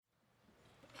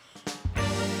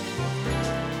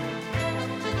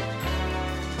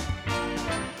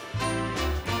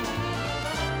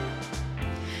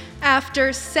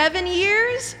After 7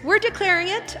 years, we're declaring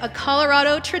it a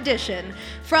Colorado tradition.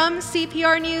 From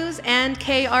CPR News and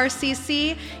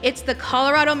KRCC, it's the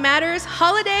Colorado Matters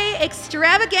Holiday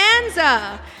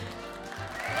Extravaganza.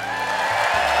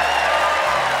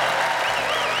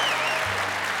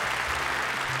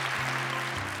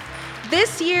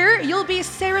 This year, you'll be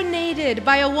serenaded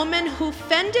by a woman who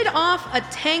fended off a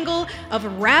tangle of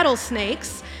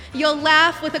rattlesnakes. You'll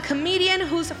laugh with a comedian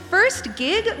whose first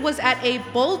gig was at a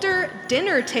Boulder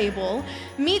dinner table.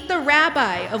 Meet the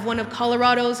rabbi of one of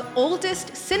Colorado's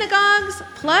oldest synagogues,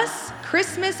 plus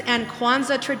Christmas and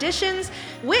Kwanzaa traditions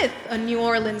with a New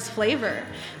Orleans flavor.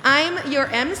 I'm your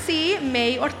MC,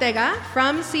 May Ortega,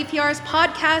 from CPR's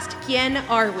podcast, ¿Quién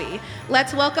Are We?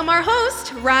 Let's welcome our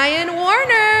host, Ryan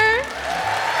Warner.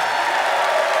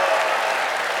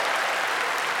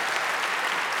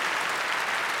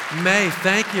 May,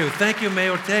 thank you. Thank you, May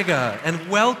Ortega. And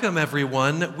welcome,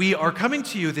 everyone. We are coming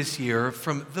to you this year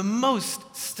from the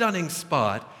most stunning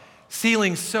spot,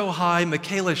 ceiling so high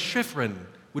Michaela Schifrin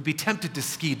would be tempted to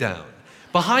ski down.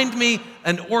 Behind me,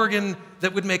 an organ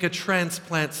that would make a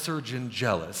transplant surgeon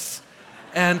jealous.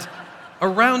 And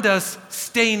around us,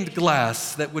 stained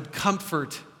glass that would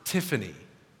comfort Tiffany.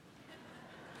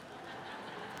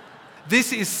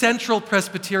 This is Central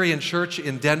Presbyterian Church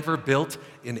in Denver, built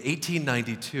in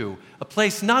 1892, a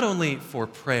place not only for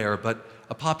prayer, but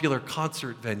a popular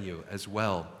concert venue as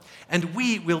well. And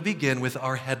we will begin with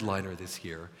our headliner this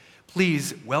year.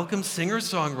 Please welcome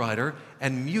singer-songwriter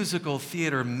and musical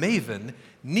theater maven,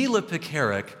 Neela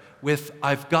Pekarik, with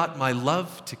I've Got My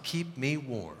Love to Keep Me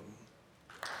Warm.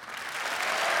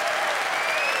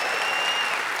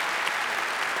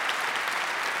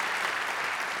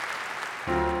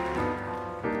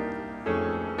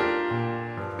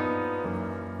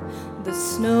 The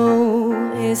snow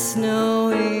is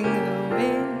snowing, the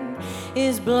wind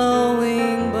is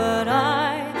blowing, but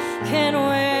I can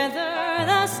weather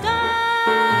the storm.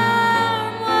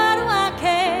 What do I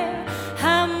care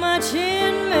how much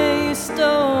it may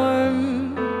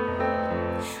storm?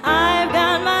 I've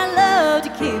got my love to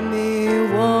keep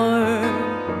me warm.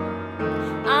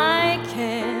 I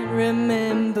can't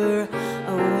remember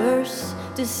a worse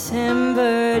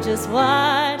December. Just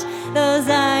watch those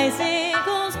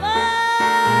icicles fall.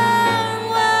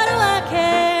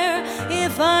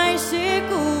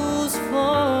 Icicles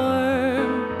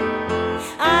form.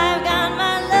 I've got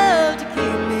my love to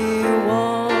keep me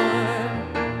warm.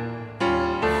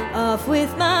 Off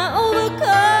with my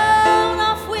overcoat,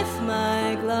 off with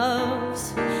my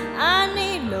gloves. I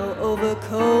need no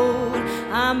overcoat.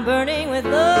 I'm burning with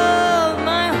love.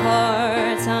 My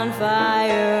heart's on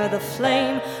fire. The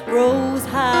flame grows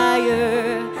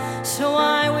higher. So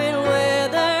I will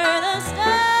weather the storm.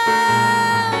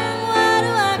 What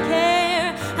do I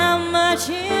care how much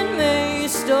it may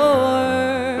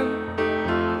storm?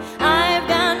 I've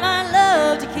got my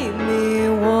love to keep me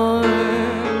warm.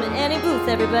 Annie Booth,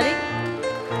 everybody.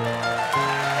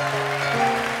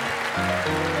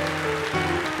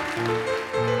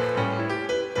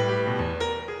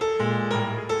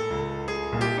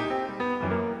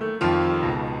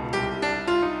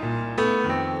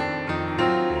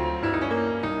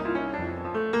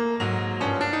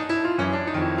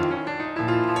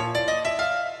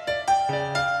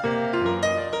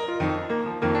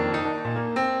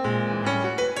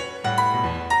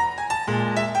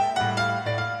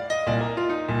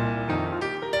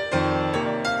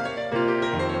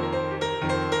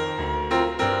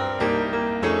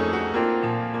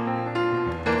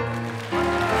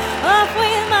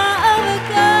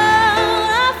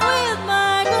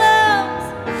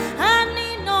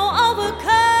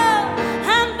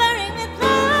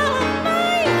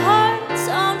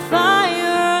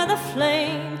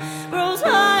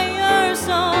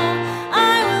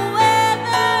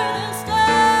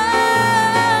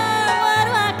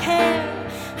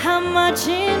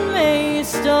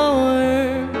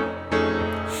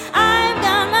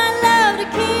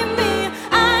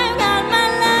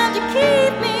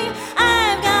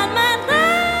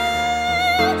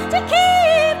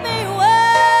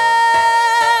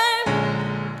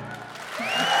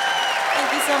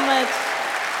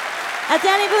 That's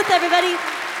Annie Booth, everybody.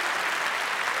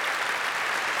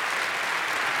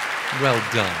 Well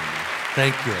done.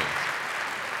 Thank you.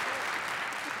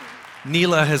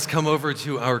 Neela has come over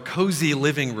to our cozy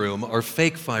living room, our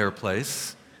fake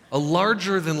fireplace, a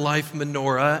larger-than-life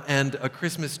menorah, and a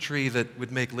Christmas tree that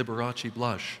would make Liberace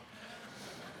blush.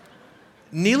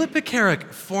 Neela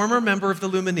Pekarik, former member of the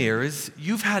Lumineers,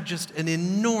 you've had just an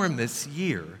enormous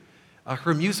year.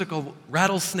 Her musical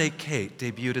Rattlesnake Kate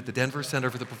debuted at the Denver Center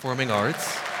for the Performing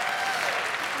Arts.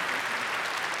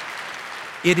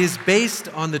 It is based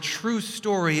on the true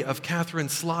story of Catherine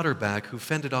Slaughterback, who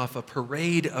fended off a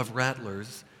parade of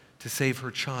rattlers to save her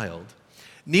child.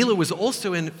 Neela was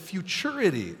also in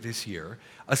Futurity this year,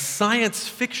 a science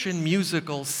fiction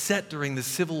musical set during the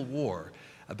Civil War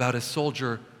about a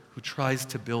soldier who tries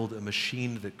to build a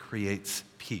machine that creates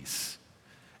peace.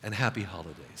 And happy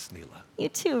holidays, Neela. You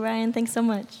too, Ryan. Thanks so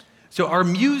much. So our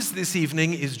muse this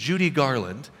evening is Judy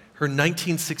Garland, her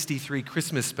 1963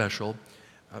 Christmas special.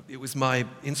 It was my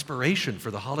inspiration for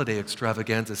the holiday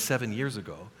extravaganza 7 years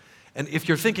ago. And if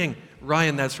you're thinking,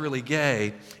 Ryan, that's really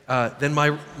gay, then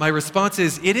my response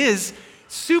is, it is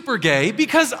super gay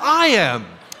because I am.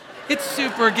 It's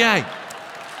super gay.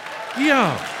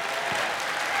 Yeah.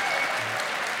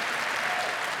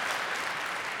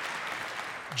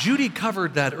 Judy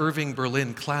covered that Irving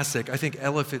Berlin classic. I think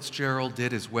Ella Fitzgerald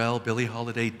did as well, Billie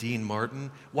Holiday, Dean Martin.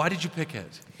 Why did you pick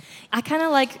it? I kind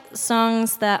of like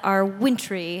songs that are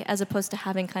wintry as opposed to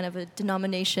having kind of a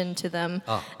denomination to them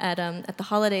at the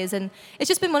holidays. And it's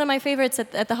just been one of my favorites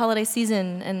at the holiday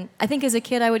season. And I think as a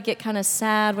kid, I would get kind of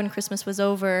sad when Christmas was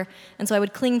over. And so I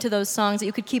would cling to those songs that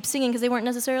you could keep singing because they weren't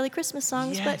necessarily Christmas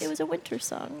songs, Yes. but it was a winter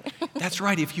song. That's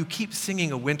right. If you keep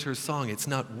singing a winter song, it's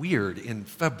not weird in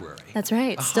February. That's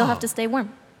right. Still have to stay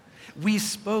warm. We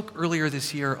spoke earlier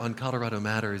this year on Colorado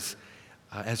Matters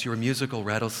as your musical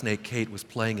Rattlesnake Kate was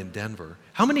playing in Denver.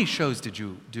 How many shows did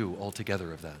you do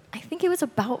altogether of that? I think it was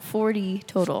about 40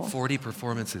 total. 40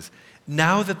 performances.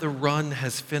 Now that the run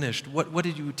has finished, what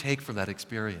did you take from that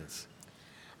experience?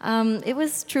 It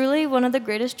was truly one of the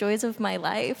greatest joys of my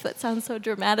life. That sounds so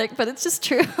dramatic, but it's just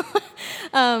true.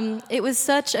 It was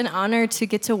such an honor to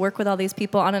get to work with all these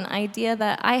people on an idea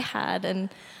that I had. And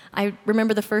I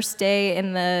remember the first day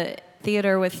in the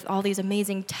theater with all these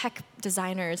amazing tech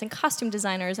designers and costume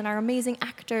designers and our amazing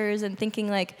actors, and thinking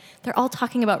like, they're all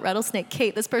talking about Rattlesnake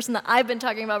Kate, this person that I've been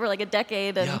talking about for like a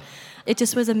decade. And it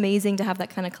just was amazing to have that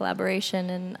kind of collaboration,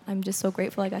 and I'm just so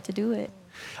grateful I got to do it.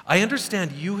 I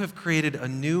understand you have created a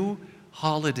new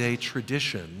holiday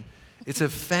tradition. It's a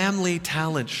family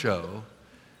talent show.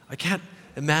 I can't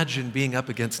imagine being up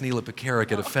against Neela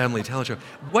Pekarik at a family talent show.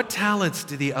 What talents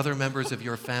do the other members of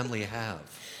your family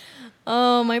have?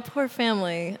 Oh, my poor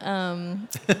family.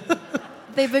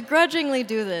 They begrudgingly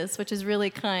do this, which is really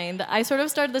kind. I sort of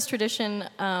started this tradition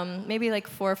maybe like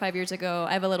 4 or 5 years ago.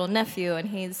 I have a little nephew, and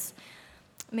he's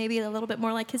maybe a little bit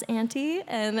more like his auntie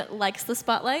and likes the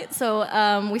spotlight.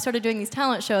 So we started doing these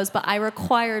talent shows, but I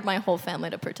required my whole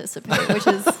family to participate, which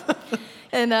is...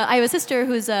 And I have a sister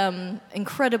who's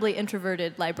incredibly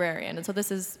introverted librarian, and so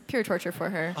this is pure torture for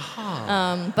her.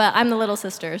 But I'm the little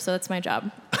sister, so it's my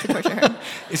job to torture her.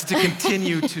 Is to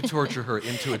continue to torture her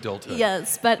into adulthood.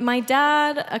 Yes, but my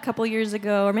dad, a couple years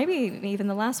ago, or maybe even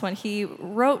the last one, he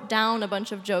wrote down a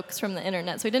bunch of jokes from the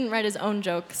internet, so he didn't write his own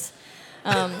jokes.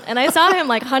 And I saw him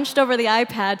like hunched over the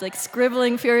iPad, like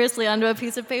scribbling furiously onto a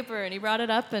piece of paper, and he brought it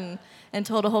up and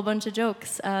told a whole bunch of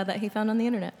jokes that he found on the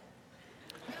internet.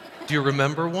 Do you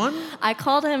remember one? I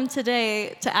called him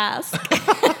today to ask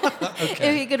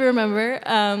if he could remember.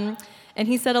 And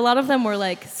he said a lot of them were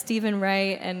like Stephen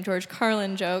Wright and George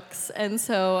Carlin jokes. And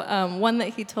so one that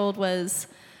he told was,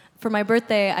 for my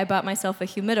birthday, I bought myself a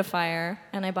humidifier,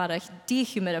 and I bought a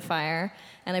dehumidifier,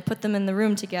 and I put them in the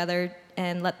room together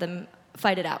and let them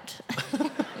fight it out.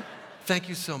 Thank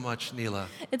you so much, Neela.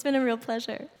 It's been a real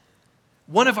pleasure.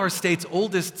 One of our state's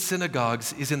oldest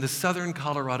synagogues is in the southern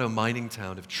Colorado mining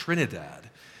town of Trinidad,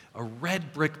 a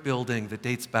red brick building that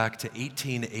dates back to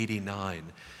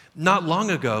 1889. Not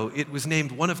long ago, it was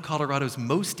named one of Colorado's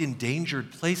most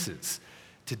endangered places.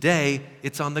 Today,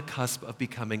 it's on the cusp of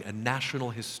becoming a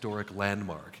National Historic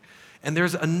Landmark. And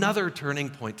there's another turning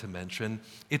point to mention.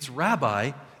 Its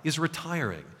rabbi is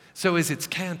retiring. So is its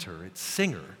cantor, its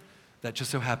singer. That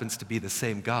just so happens to be the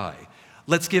same guy.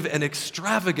 Let's give an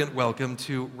extravagant welcome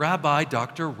to Rabbi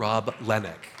Dr. Rob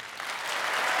Lennick.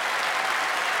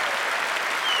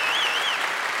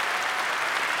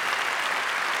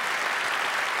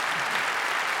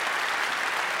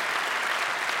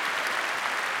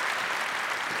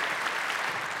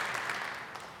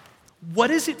 What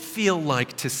does it feel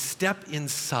like to step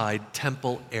inside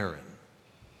Temple Aaron?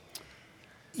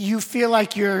 You feel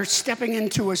like you're stepping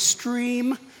into a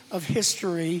stream of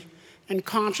history and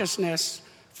consciousness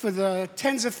for the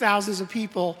tens of thousands of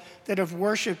people that have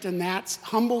worshiped in that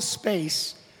humble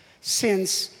space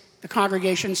since the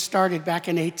congregation started back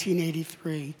in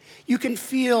 1883. You can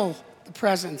feel the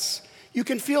presence. You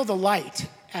can feel the light,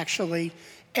 actually,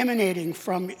 emanating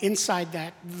from inside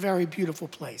that very beautiful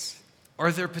place.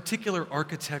 Are there particular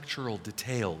architectural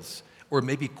details or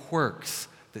maybe quirks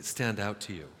that stand out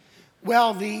to you?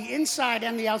 Well, the inside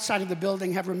and the outside of the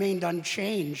building have remained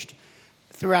unchanged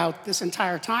throughout this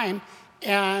entire time,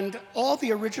 and all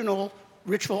the original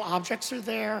ritual objects are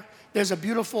there. There's a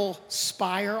beautiful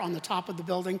spire on the top of the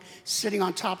building, sitting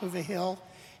on top of a hill,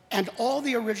 and all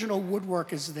the original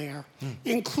woodwork is there,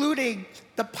 including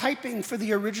the piping for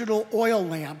the original oil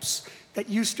lamps that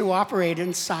used to operate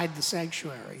inside the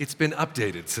sanctuary. It's been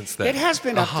updated since then. It has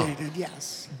been updated,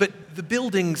 yes. But the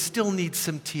building still needs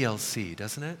some TLC,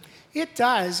 doesn't it? It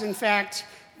does. In fact,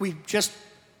 we just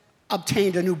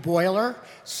obtained a new boiler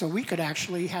so we could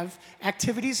actually have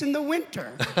activities in the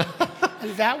winter.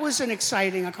 And that was an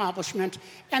exciting accomplishment.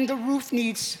 And the roof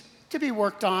needs to be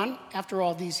worked on after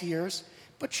all these years.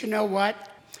 But you know what?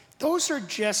 Those are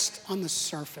just on the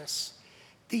surface.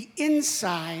 The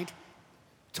inside,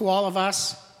 to all of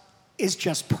us, is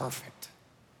just perfect.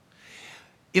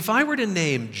 If I were to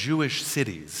name Jewish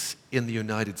cities in the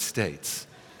United States,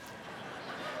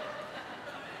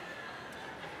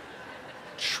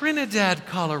 Trinidad,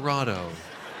 Colorado,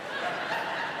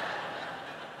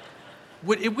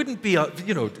 it wouldn't be,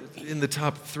 in the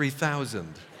top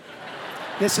 3,000.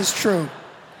 This is true.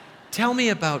 Tell me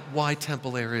about why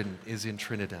Temple Aaron is in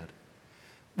Trinidad.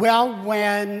 Well,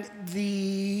 when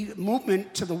the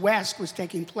movement to the west was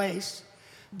taking place,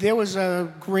 there was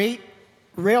a great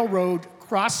railroad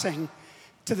crossing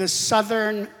to the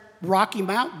southern Rocky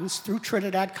Mountains through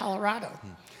Trinidad, Colorado.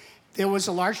 There was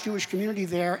a large Jewish community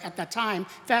there at that time.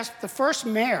 In fact, the first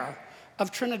mayor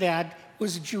of Trinidad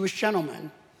was a Jewish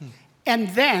gentleman. And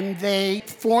then they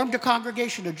formed a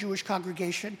congregation, a Jewish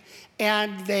congregation,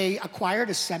 and they acquired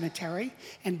a cemetery.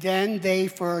 And then they,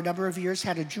 for a number of years,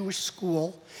 had a Jewish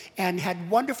school and had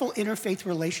wonderful interfaith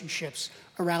relationships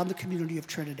around the community of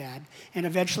Trinidad, and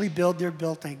eventually built their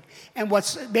building. And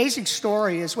what's an amazing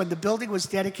story is when the building was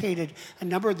dedicated, a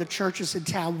number of the churches in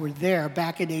town were there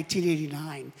back in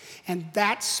 1889. And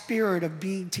that spirit of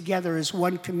being together as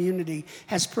one community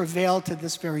has prevailed to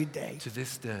this very day. To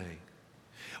this day.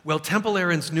 Well, Temple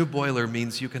Aaron's new boiler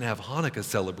means you can have Hanukkah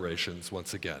celebrations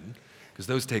once again, because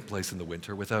those take place in the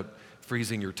winter without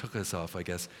freezing your tuchus off, I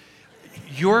guess.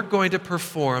 You're going to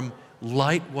perform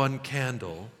Light One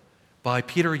Candle by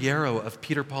Peter Yarrow of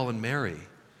Peter, Paul, and Mary.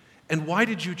 And why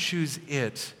did you choose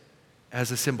it as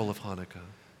a symbol of Hanukkah?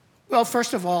 Well,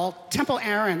 first of all, Temple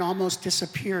Aaron almost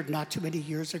disappeared not too many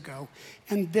years ago.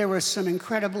 And there were some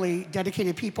incredibly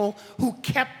dedicated people who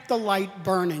kept the light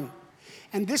burning.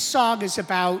 And this song is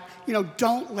about,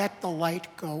 don't let the light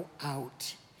go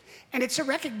out. And it's a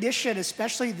recognition,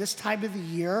 especially this time of the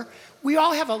year. We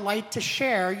all have a light to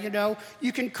share,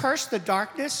 You can curse the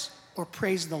darkness or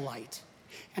praise the light.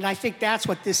 And I think that's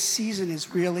what this season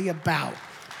is really about,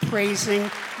 praising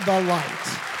the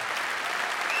light.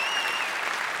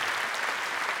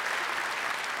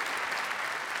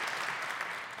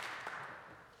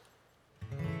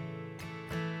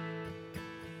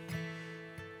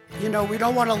 We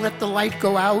don't want to let the light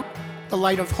go out, the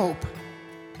light of hope.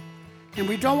 And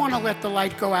we don't want to let the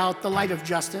light go out, the light of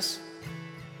justice.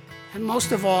 And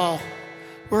most of all,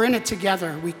 we're in it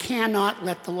together. We cannot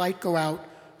let the light go out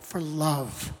for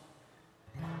love.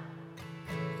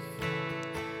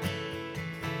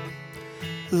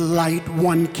 Light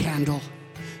one candle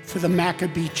for the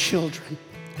Maccabee children,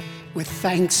 with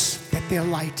thanks that their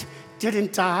light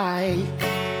didn't die.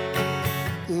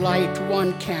 Light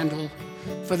one candle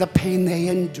for the pain they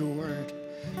endured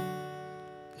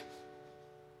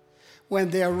when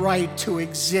their right to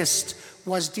exist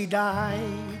was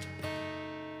denied.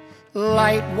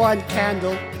 Light one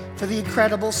candle for the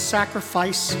incredible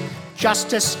sacrifice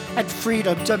justice and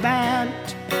freedom demand.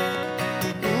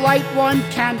 Light one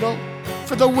candle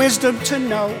for the wisdom to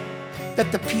know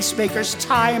that the peacemaker's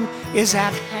time is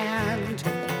at hand.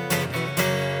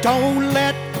 Don't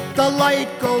let the light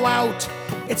go out.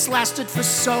 It's lasted for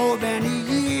so many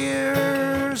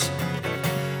years.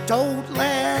 Don't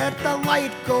let the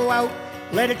light go out.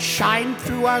 Let it shine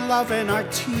through our love and our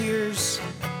tears.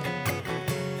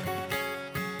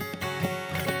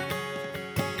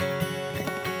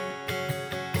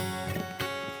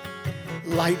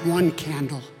 Light one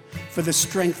candle for the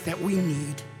strength that we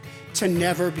need to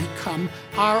never become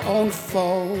our own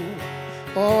foe.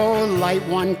 Oh, light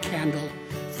one candle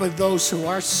for those who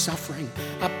are suffering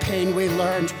a pain we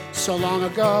learned so long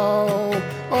ago.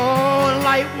 Oh,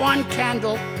 light one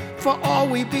candle for all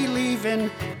we believe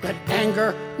in. Let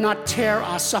anger not tear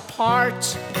us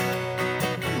apart.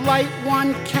 Light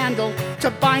one candle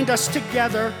to bind us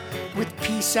together with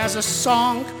peace as a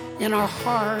song in our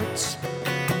hearts.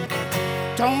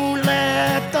 Don't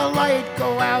let the light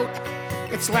go out.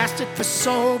 It's lasted for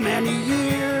so many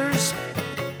years.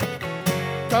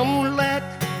 Don't let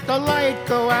the light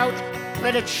go out.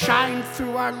 let it shine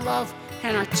through our love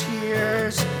and our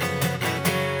tears.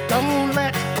 Don't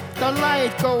let the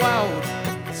light go out,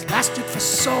 it's lasted for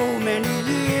so many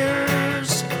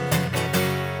years.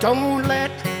 Don't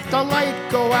let the light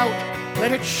go out,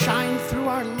 let it shine through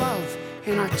our love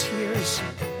and our tears.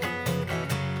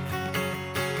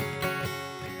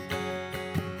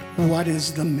 What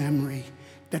is the memory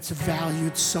that's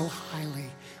valued so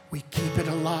highly? We keep it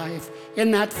alive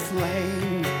in that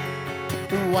flame.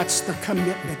 What's the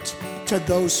commitment to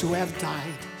those who have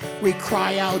died? We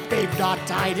cry out, they've not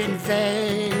died in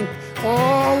vain.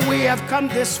 Oh, we have come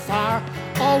this far,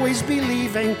 always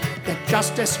believing that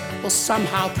justice will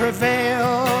somehow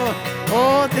prevail.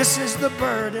 Oh, this is the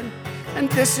burden,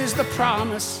 and this is the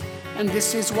promise, and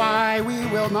this is why we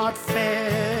will not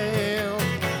fail.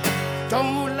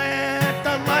 Don't let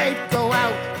the light go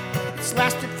out, it's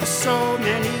lasted for so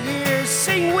many years.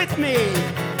 Sing with me.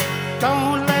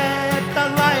 Don't let the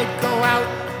light go out,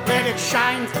 let it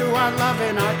shine through our love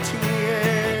and our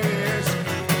tears.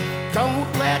 Don't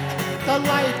let the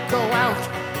light go out,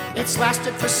 it's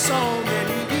lasted for so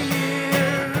many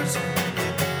years.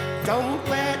 Don't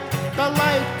let the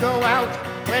light go out,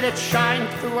 let it shine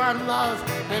through our love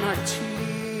and our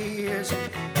tears.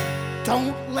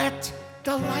 Don't let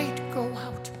the light go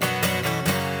out.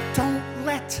 Don't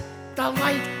let the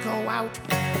light go out.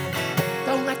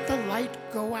 Don't let the light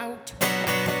go out.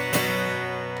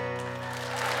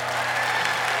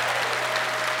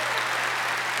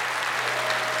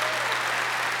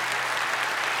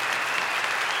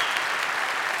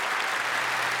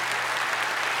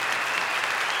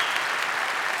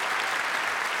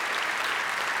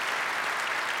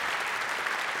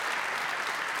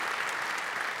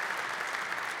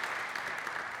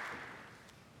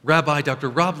 Rabbi Dr.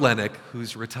 Rob Lennick,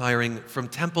 who's retiring from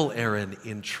Temple Aaron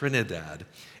in Trinidad.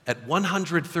 At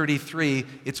 133,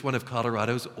 it's one of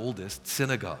Colorado's oldest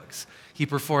synagogues. He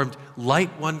performed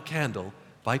Light One Candle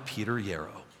by Peter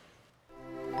Yarrow.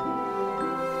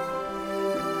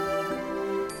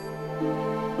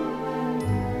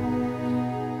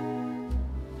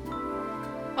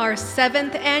 Our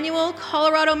 7th annual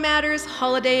Colorado Matters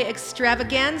Holiday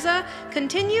Extravaganza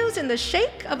continues in the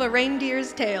shake of a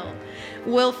reindeer's tail.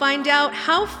 We'll find out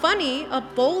how funny a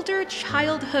Boulder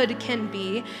childhood can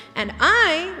be, and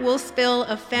I will spill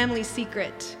a family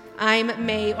secret. I'm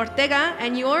May Ortega,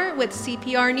 and you're with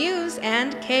CPR News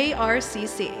and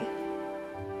KRCC.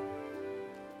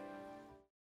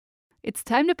 It's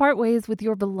time to part ways with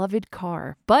your beloved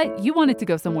car, but you want it to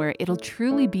go somewhere it'll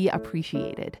truly be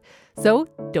appreciated. So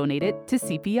donate it to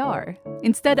CPR.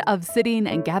 Instead of sitting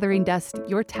and gathering dust,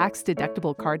 your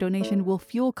tax-deductible car donation will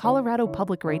fuel Colorado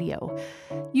Public Radio.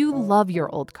 You love your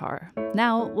old car.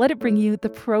 Now let it bring you the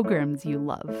programs you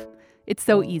love. It's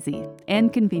so easy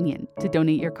and convenient to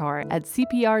donate your car at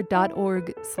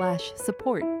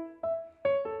cpr.org/support.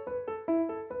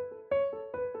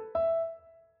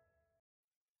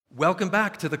 Welcome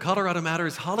back to the Colorado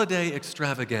Matters Holiday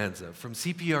Extravaganza. From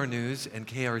CPR News and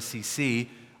KRCC,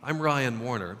 I'm Ryan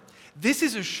Warner. This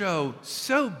is a show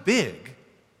so big,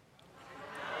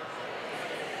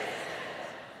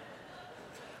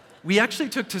 we actually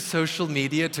took to social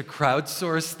media to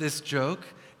crowdsource this joke,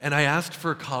 and I asked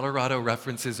for Colorado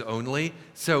references only.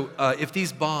 So if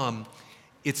these bomb,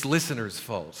 it's listeners'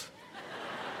 fault.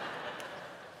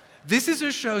 This is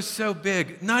a show so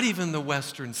big, not even the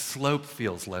Western Slope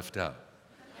feels left out.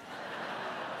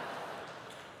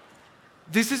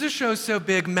 This is a show so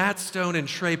big, Matt Stone and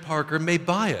Trey Parker may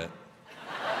buy it.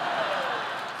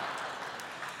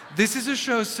 This is a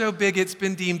show so big, it's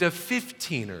been deemed a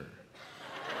 15er.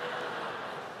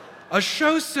 A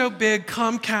show so big,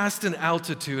 Comcast and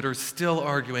Altitude are still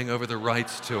arguing over the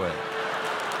rights to it.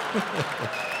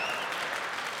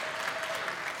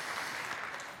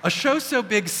 A show so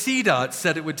big, CDOT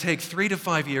said it would take 3 to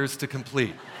 5 years to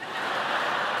complete.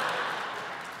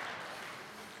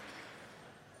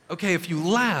 Okay, if you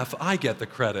laugh, I get the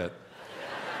credit.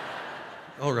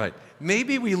 All right,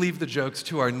 maybe we leave the jokes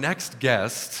to our next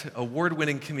guest.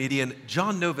 Award-winning comedian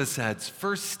John Novosad's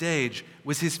first stage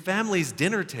was his family's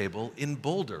dinner table in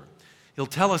Boulder. He'll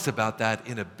tell us about that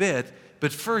in a bit,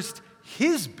 but first,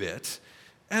 his bit.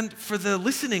 And for the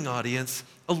listening audience,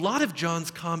 a lot of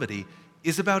John's comedy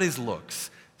is about his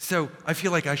looks. So I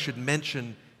feel like I should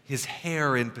mention his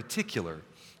hair in particular.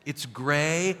 It's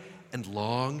gray and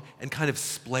long and kind of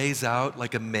splays out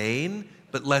like a mane,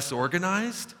 but less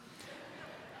organized.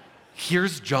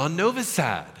 Here's John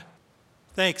Novosad.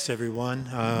 Thanks, everyone.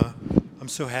 I'm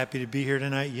so happy to be here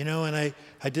tonight. You know, and I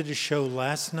did a show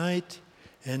last night,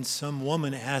 and some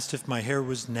woman asked if my hair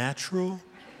was natural.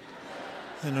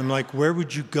 And I'm like, where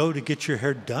would you go to get your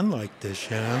hair done like this,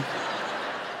 you know?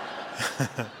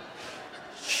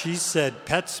 She said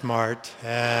PetSmart,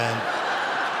 and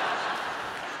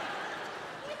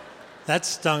that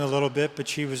stung a little bit, but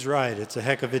she was right. It's a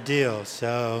heck of a deal.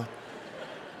 So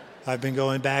I've been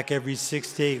going back every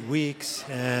 6 to 8 weeks,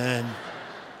 and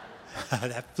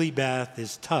that flea bath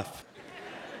is tough.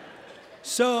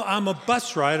 So I'm a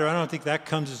bus rider. I don't think that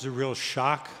comes as a real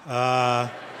shock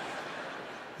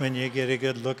when you get a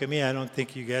good look at me. I don't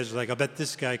think you guys are like, I bet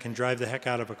this guy can drive the heck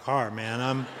out of a car,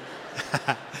 man.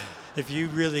 If you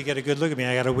really get a good look at me,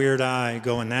 I got a weird eye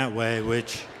going that way,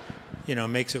 which,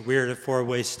 makes it weird at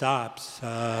four-way stops.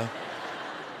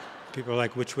 People are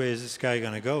like, which way is this guy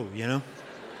going to go,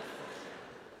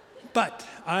 But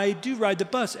I do ride the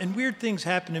bus, and weird things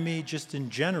happen to me just in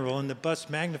general, and the bus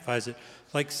magnifies it.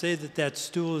 Like, say that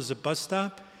stool is a bus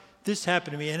stop. This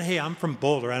happened to me, and hey, I'm from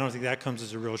Boulder. I don't think that comes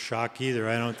as a real shock either.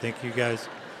 I don't think you guys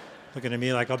looking at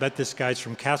me like, I'll bet this guy's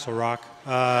from Castle Rock.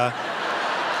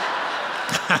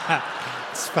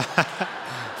 It's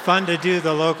fun to do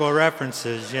the local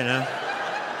references,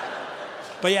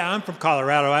 But yeah, I'm from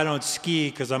Colorado. I don't ski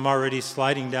because I'm already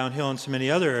sliding downhill in so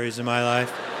many other areas of my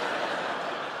life.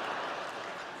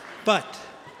 But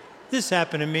this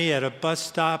happened to me at a bus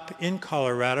stop in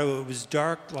Colorado. It was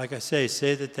dark, like I say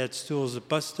that stool is a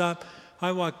bus stop.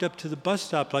 I walked up to the bus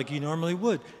stop like you normally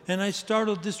would, and I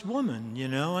startled this woman,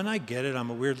 and I get it. I'm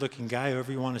a weird-looking guy,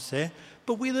 however you want to say it.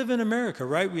 But we live in America,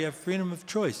 right? We have freedom of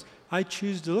choice. I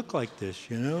choose to look like this,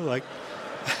 like,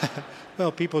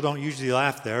 well, people don't usually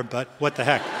laugh there, but what the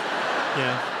heck,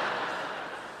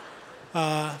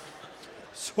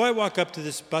 So I walk up to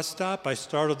this bus stop. I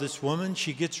startle this woman.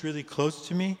 She gets really close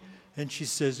to me, and she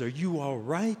says, "Are you all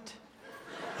right?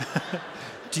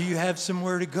 Do you have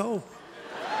somewhere to go?"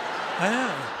 I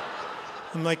am.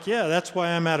 I'm like, "Yeah, that's why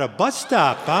I'm at a bus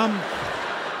stop.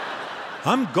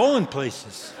 I'm going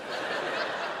places."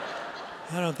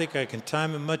 I don't think I can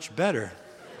time it much better.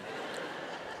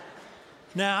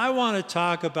 Now, I want to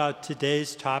talk about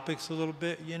today's topics a little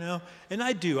bit, and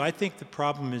I do. I think the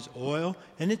problem is oil,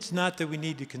 and it's not that we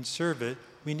need to conserve it.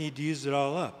 We need to use it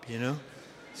all up,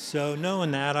 So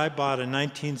knowing that, I bought a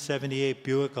 1978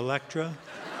 Buick Electra,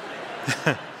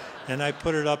 and I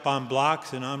put it up on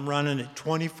blocks, and I'm running it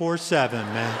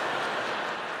 24/7, man.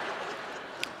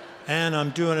 And I'm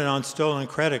doing it on stolen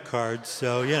credit cards,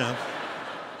 so,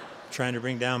 trying to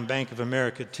bring down Bank of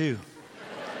America, too.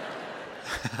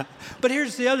 But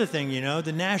here's the other thing,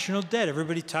 the national debt.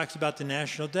 Everybody talks about the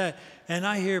national debt. And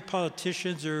I hear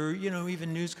politicians or,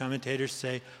 even news commentators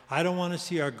say, I don't want to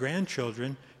see our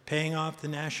grandchildren paying off the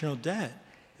national debt.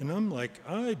 And I'm like,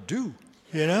 I do,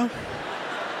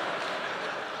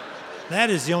 That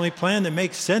is the only plan that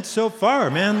makes sense so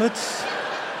far, man. Let's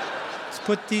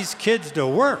put these kids to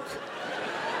work.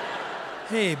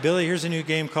 Hey, Billy, here's a new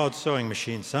game called Sewing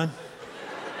Machine, son.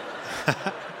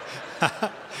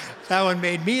 That one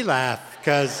made me laugh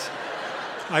because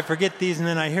I forget these and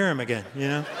then I hear them again,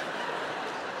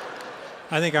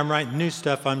 I think I'm writing new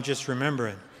stuff I'm just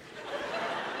remembering.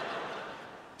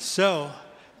 So,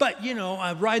 but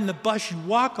riding the bus, you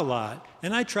walk a lot,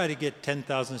 and I try to get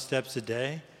 10,000 steps a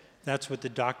day. That's what the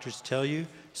doctors tell you.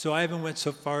 So I even went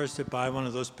so far as to buy one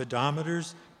of those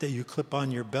pedometers that you clip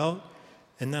on your belt,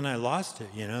 and then I lost it,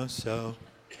 so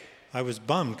I was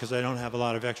bummed because I don't have a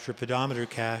lot of extra pedometer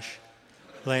cash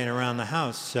laying around the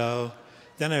house. So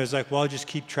then I was like, well, I'll just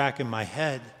keep track in my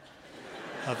head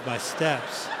of my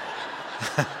steps.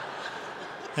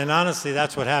 And honestly,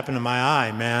 that's what happened to my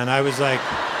eye, man. I was like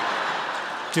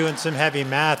doing some heavy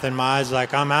math, and my eye's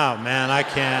like, I'm out, man. I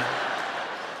can't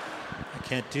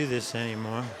do this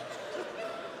anymore.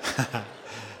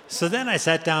 So then I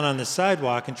sat down on the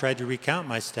sidewalk and tried to recount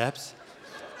my steps.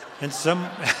 And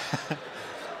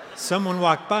someone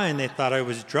walked by and they thought I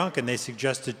was drunk, and they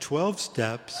suggested 12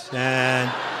 steps.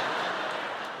 And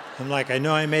I'm like, I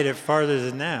know I made it farther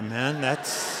than that, man.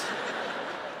 That's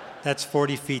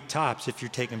 40 feet tops if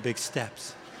you're taking big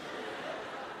steps.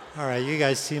 All right, you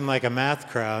guys seem like a math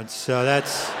crowd, so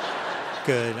that's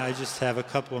good. I just have a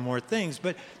couple of more things.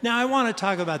 But now I want to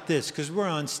talk about this because we're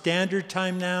on standard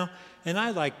time now, and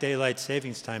I like daylight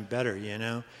savings time better,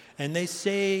 And they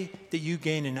say that you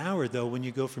gain an hour, though, when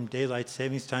you go from daylight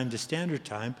savings time to standard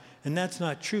time, and that's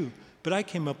not true. But I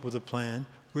came up with a plan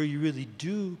where you really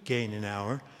do gain an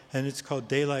hour, and it's called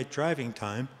daylight driving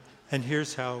time, and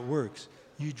here's how it works.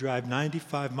 You drive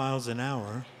 95 miles an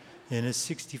hour in a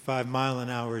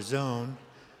 65-mile-an-hour zone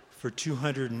for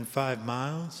 205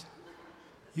 miles.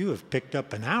 You have picked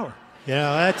up an hour.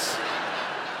 That's...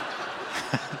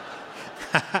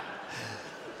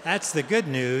 That's the good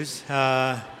news.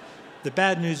 The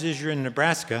bad news is you're in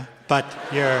Nebraska, but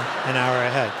you're an hour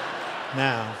ahead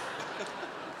now.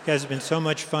 guys have been so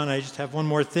much fun. I just have one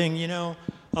more thing. You know,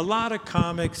 a lot of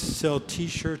comics sell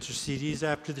T-shirts or CDs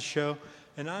after the show,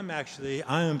 and I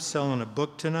am selling a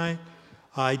book tonight.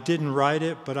 I didn't write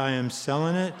it, but I am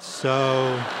selling it,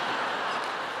 so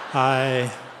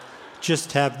I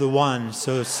just have the one,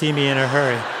 so see me in a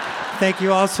hurry. Thank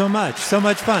you all so much. So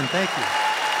much fun. Thank you.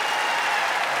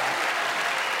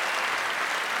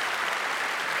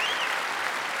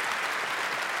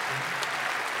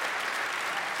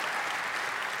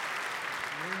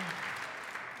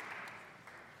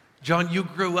 John, you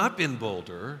grew up in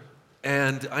Boulder,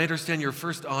 and I understand your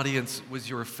first audience was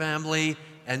your family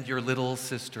and your little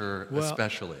sister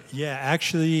especially. Yeah,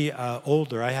 actually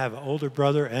older. I have an older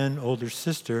brother and older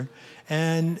sister,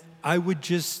 and I would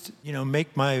just,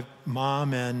 make my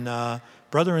mom and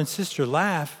brother and sister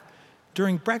laugh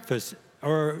during breakfast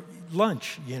or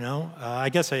lunch, I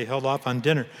guess I held off on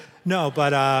dinner. No,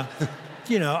 but,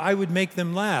 I would make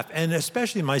them laugh, and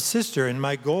especially my sister, and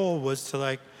my goal was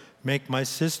to, make my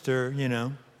sister,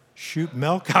 shoot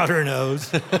milk out her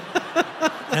nose.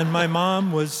 And my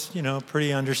mom was,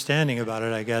 pretty understanding about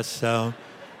it, I guess. So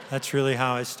that's really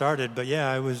how I started. But yeah,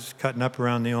 I was cutting up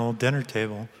around the old dinner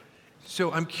table.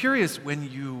 So I'm curious, when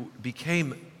you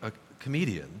became a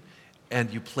comedian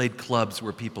and you played clubs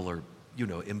where people are,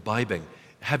 imbibing,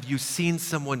 have you seen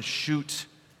someone shoot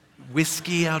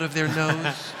whiskey out of their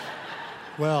nose?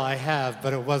 Well, I have,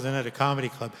 but it wasn't at a comedy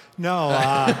club. No,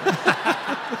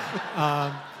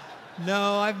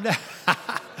 no,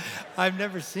 I've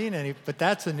never seen any, but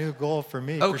that's a new goal for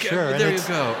me, for sure. Well, there you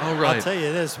go. All right. I'll tell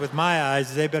you this, with my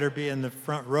eyes, they better be in the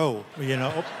front row,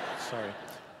 Oh, sorry.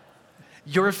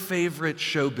 Your favorite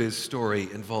showbiz story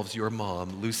involves your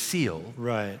mom, Lucille.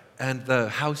 Right. And the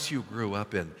house you grew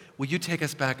up in. Will you take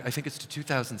us back, I think it's to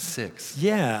 2006.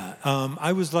 Yeah.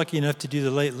 I was lucky enough to do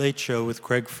the Late Late Show with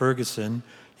Craig Ferguson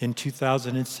in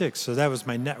 2006. So that was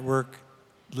my network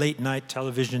late night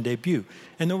television debut.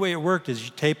 And the way it worked is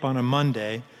you tape on a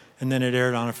Monday, and then it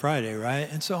aired on a Friday, right?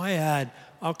 And so I had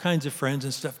all kinds of friends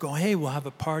and stuff going, hey, we'll have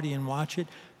a party and watch it.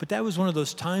 But that was one of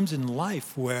those times in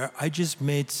life where I just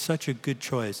made such a good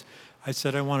choice. I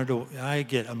said I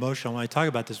get emotional when I talk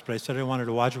about this, but I said I wanted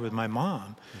to watch it with my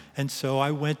mom. And so I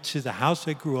went to the house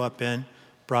I grew up in,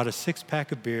 brought a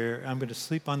 6-pack of beer. I'm going to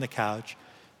sleep on the couch.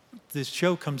 This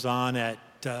show comes on at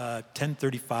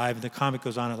 10:35, and the comic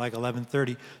goes on at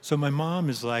 11:30. So my mom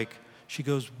is like, she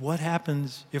goes, what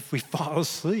happens if we fall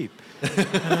asleep?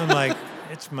 And I'm like,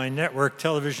 it's my network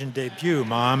television debut,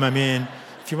 Mom. I mean,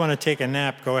 if you want to take a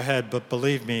nap, go ahead, but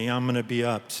believe me, I'm going to be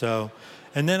up. So,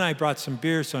 and then I brought some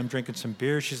beer, so I'm drinking some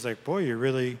beer. She's like, boy, you're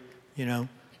really,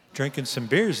 drinking some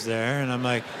beers there. And I'm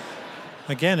like,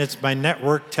 again, it's my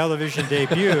network television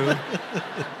debut.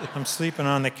 I'm sleeping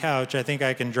on the couch. I think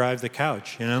I can drive the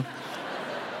couch,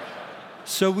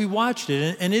 So we watched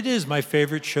it, and it is my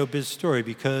favorite showbiz story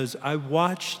because I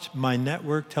watched my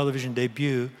network television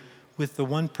debut with the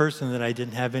one person that I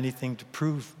didn't have anything to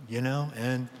prove,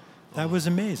 and that was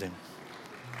amazing.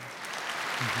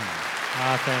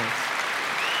 Thanks.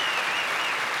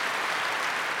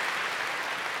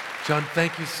 John,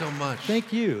 thank you so much.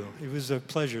 Thank you. It was a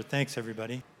pleasure. Thanks,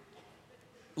 everybody.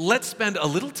 Let's spend a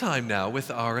little time now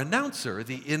with our announcer,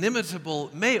 the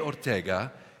inimitable May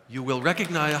Ortega. You will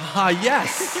recognize,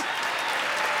 yes!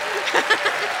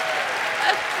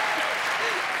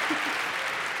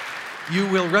 You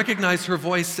will recognize her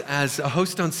voice as a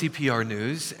host on CPR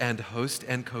News and host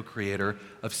and co-creator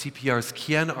of CPR's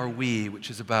Quién Are We, which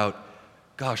is about,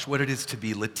 what it is to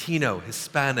be Latino,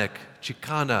 Hispanic,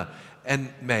 Chicana,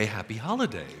 and May, happy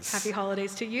holidays. Happy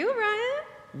holidays to you, Ryan.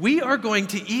 We are going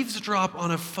to eavesdrop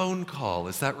on a phone call,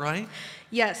 is that right?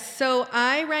 Yes, so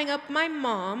I rang up my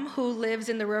mom, who lives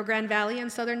in the Rio Grande Valley in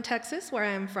southern Texas, where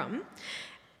I am from,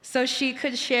 so she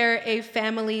could share a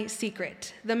family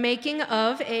secret, the making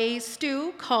of a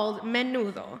stew called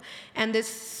menudo. And this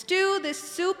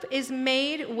soup is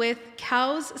made with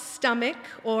cow's stomach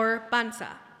or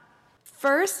panza.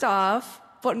 First off,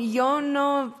 yo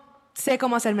no sé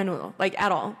cómo hacer menudo,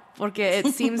 at all, porque it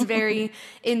seems very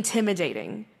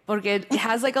intimidating. Porque it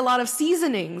has a lot of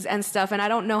seasonings and stuff, and I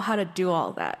don't know how to do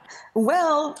all that.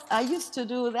 Well, I used to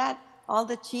do that, all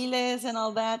the chiles and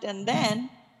all that, and then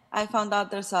I found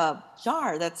out there's a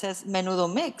jar that says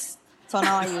menudo mix, so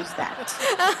now I use that.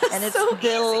 And it's so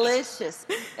delicious.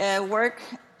 Work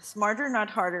smarter, not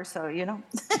harder, so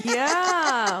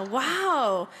Yeah,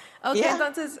 wow. Okay, Yeah.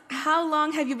 Entonces, how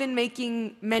long have you been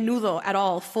making menudo at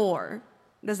all for?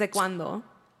 ¿Desde cuándo?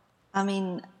 I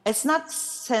mean, it's not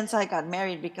since I got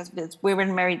married because we were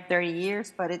married 30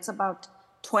 years, but it's about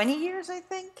 20 years, I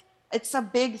think. it's a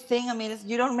big thing. I mean,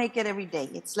 you don't make it every day.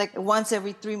 It's like once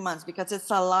every 3 months because it's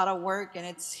a lot of work and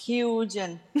it's huge.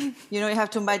 And, you have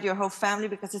to invite your whole family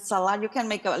because it's a lot. You can't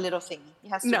make a little thing. It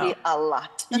has to be a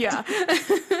lot. Yeah.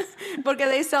 Porque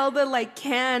they sell the like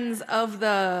cans of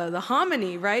the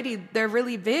hominy, right? They're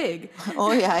really big.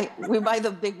 Oh, yeah. We buy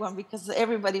the big one because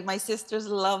my sisters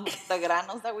love the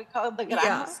granos that we call the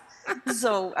granos. Yeah.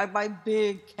 So I buy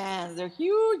big cans. They're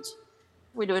huge.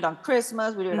 We do it on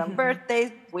Christmas. We do it on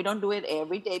birthdays. We don't do it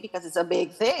every day because it's a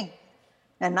big thing.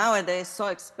 And nowadays, it's so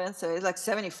expensive. It's like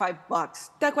 $75.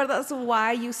 ¿Te acuerdas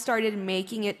why you started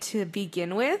making it to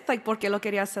begin with? Like, ¿por qué lo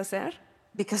querías hacer?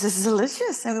 Because it's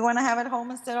delicious. And we want to have it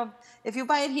home instead of, if you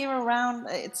buy it here around,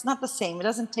 it's not the same. It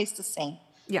doesn't taste the same.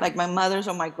 Yeah. Like my mother's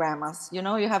or my grandma's. You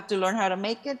have to learn how to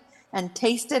make it and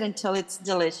taste it until it's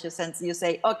delicious. And you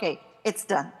say, okay, it's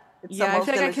done. It's I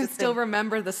feel like I can still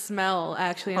remember the smell,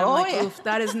 actually. And I'm like, oof,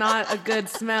 that is not a good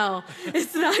smell.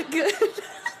 It's not good.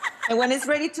 And when it's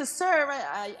ready to serve,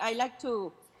 I like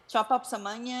to chop up some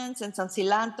onions and some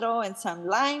cilantro and some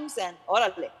limes and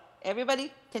órale.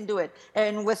 Everybody can do it.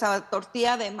 And with a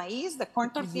tortilla de maíz, the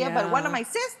corn tortilla. But one of my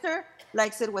sister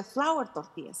likes it with flour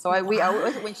tortilla. So we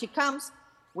always, when she comes,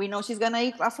 we know she's going to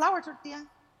eat a flour tortilla.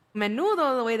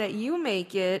 Menudo, the way that you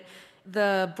make it,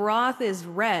 the broth is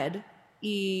red.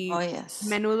 Y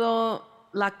menudo,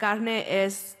 la carne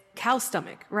es cow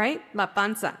stomach, right? La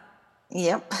panza.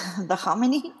 Yep, the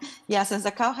hominy. Yeah, since the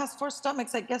cow has 4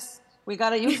 stomachs, I guess we got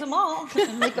to use them all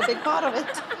and make a big pot of it.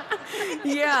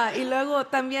 Yeah, y luego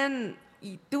también,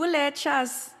 tú le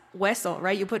echas hueso,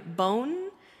 right? You put bone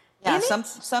in it?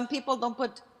 Some people don't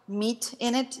put meat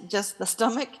in it, just the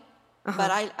stomach.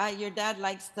 But your dad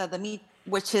likes the meat,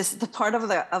 which is the part of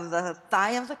the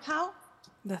thigh of the cow.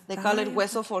 They call it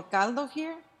hueso for caldo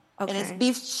here. Okay. And it's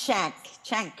beef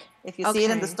shank. If you see it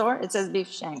in the store, it says beef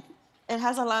shank. It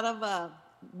has a lot of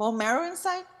bone marrow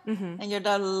inside, and your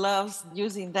dad loves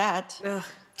using that.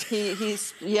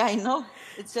 I know.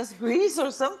 It's just grease or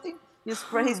something. He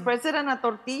spreads it on a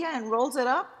tortilla and rolls it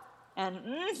up, and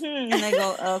I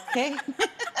go, okay.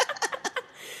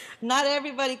 Not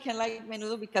everybody can like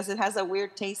menudo because it has a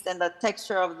weird taste and the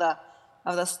texture of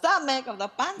the stomach, of the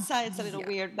panza, it's a little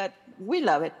weird, but we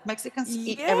love it. Mexicans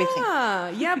eat everything.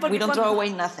 Yeah, but we don't throw away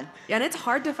nothing. And it's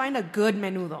hard to find a good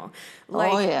menudo.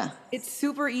 It's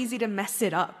super easy to mess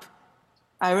it up.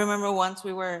 I remember once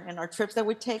we were in our trips that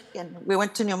we take, and we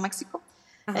went to New Mexico,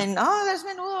 and there's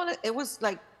menudo. It was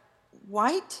like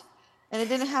white, and it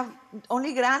didn't have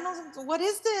only granos. What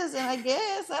is this? And I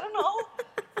guess, I don't know.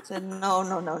 I said, no.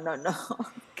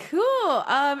 Cool.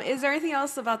 Is there anything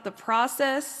else about the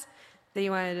process that you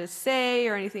wanted to say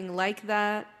or anything like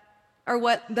that? Or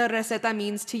what the receta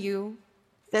means to you?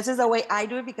 This is the way I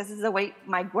do it because this is the way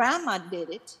my grandma did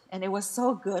it. And it was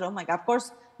so good. Oh my God. Of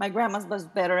course, my grandma's was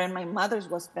better and my mother's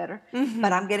was better.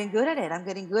 But I'm getting good at it.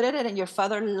 And your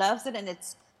father loves it. And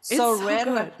it's so red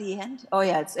at the end. Oh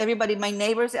yeah. It's everybody, my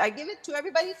neighbors. I give it to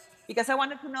everybody because I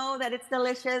wanted to know that it's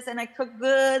delicious and I cook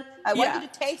good. I want you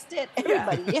to taste it.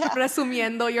 Everybody,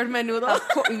 Resumiendo your menudo. Of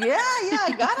course,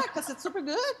 I got it because it's super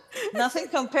good. Nothing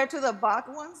compared to the bought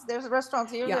ones. There's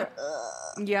restaurants here that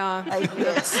I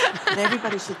guess. But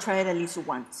everybody should try it at least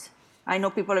once. I know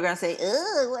people are going to say,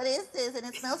 what is this? And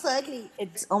it smells ugly.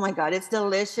 Oh my God, it's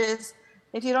delicious.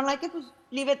 If you don't like it,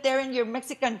 leave it there and your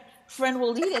Mexican friend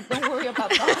will eat it. Don't worry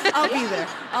about that. I'll be there.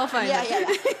 I'll find it. Yeah.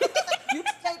 You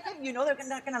take it. You know they're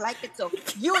not going to like it, so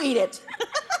you eat it.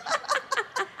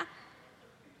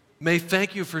 May,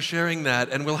 thank you for sharing that,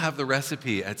 and we'll have the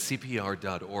recipe at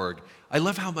cpr.org. I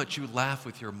love how much you laugh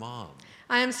with your mom.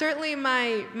 I am certainly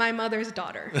my mother's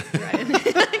daughter.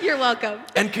 Right? You're welcome.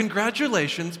 And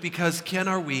congratulations, because Quien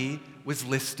Are We was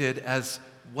listed as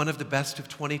one of the best of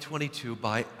 2022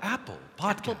 by Apple Podcasts.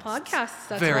 Apple Podcasts,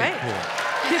 that's Very right.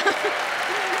 Cool.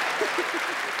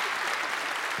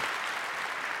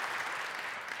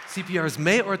 CPR's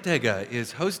May Ortega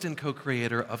is host and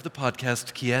co-creator of the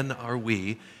podcast Quien Are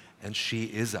We, and she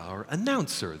is our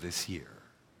announcer this year.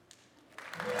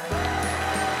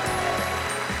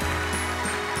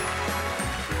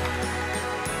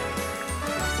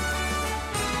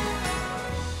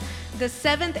 The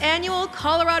 7th annual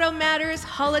Colorado Matters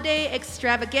Holiday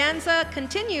Extravaganza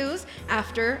continues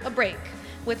after a break,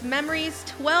 with memories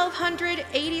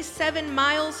 1,287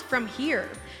 miles from here.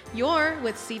 You're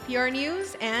with CPR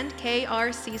News and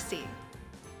KRCC.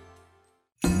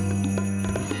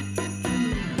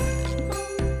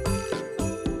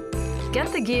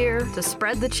 Get the gear to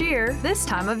spread the cheer this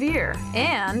time of year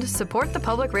and support the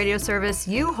public radio service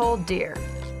you hold dear.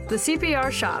 The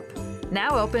CPR Shop,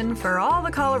 now open for all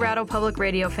the Colorado Public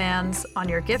Radio fans on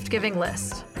your gift-giving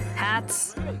list.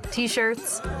 hats,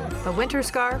 t-shirts, a winter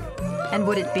scarf, and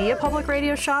would it be a public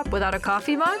radio shop without a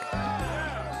coffee mug?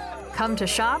 Come to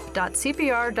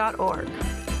shop.cpr.org.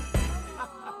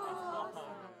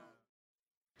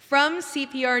 From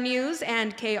CPR News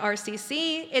and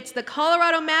KRCC, it's the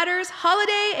Colorado Matters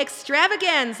Holiday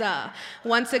Extravaganza.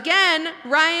 Once again,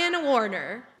 Ryan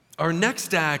Warner. Our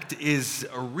next act is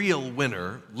a real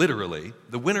winner, literally,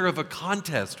 the winner of a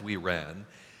contest we ran.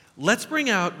 Let's bring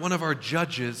out one of our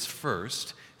judges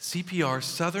first, CPR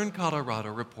Southern Colorado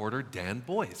reporter Dan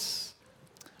Boyce.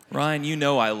 Ryan, you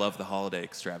know I love the holiday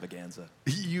extravaganza.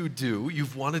 You do.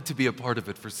 You've wanted to be a part of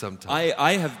it for some time.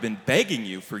 I have been begging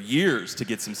you for years to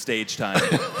get some stage time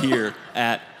here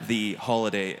at the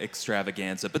holiday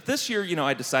extravaganza. But this year,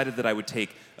 I decided that I would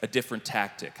take a different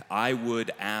tactic. I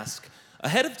would ask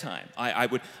ahead of time. I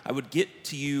would get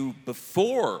to you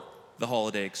before the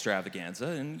holiday extravaganza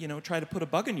and, try to put a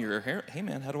bug in your hair. Hey,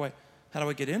 man, how do I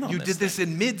get in on this? You did this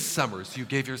in midsummer, so you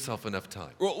gave yourself enough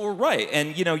time. Well, right.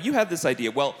 And, you had this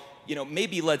idea. Well,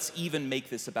 maybe let's even make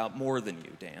this about more than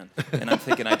you, Dan. And I'm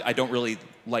thinking, I don't really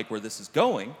like where this is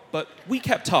going. But we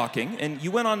kept talking, and you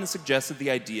went on and suggested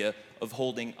the idea of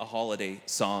holding a holiday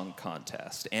song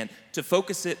contest and to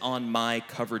focus it on my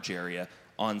coverage area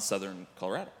on Southern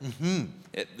Colorado. Mm-hmm.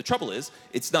 The trouble is,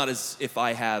 it's not as if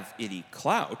I have any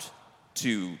clout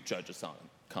to judge a song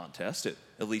contest,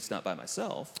 at least not by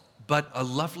myself. But a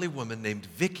lovely woman named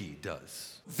Vicky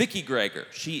does. Vicky Greger.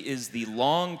 She is the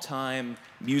longtime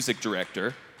music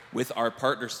director with our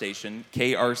partner station,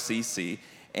 KRCC.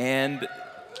 And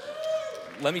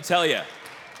let me tell you,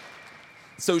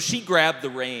 so she grabbed the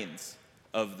reins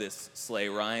of this sleigh,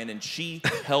 Ryan, and she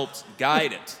helped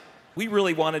guide it. We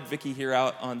really wanted Vicky here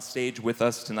out on stage with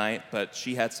us tonight, but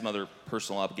she had some other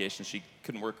personal obligations she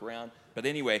couldn't work around. But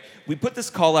anyway, we put this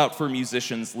call out for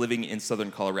musicians living in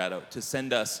Southern Colorado to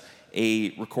send us a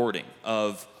recording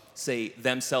of, say,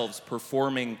 themselves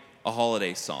performing a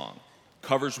holiday song.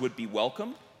 Covers would be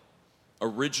welcome.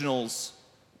 Originals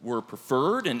were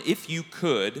preferred. And if you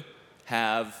could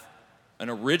have an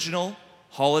original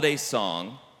holiday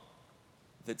song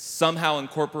that somehow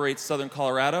incorporates Southern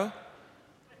Colorado,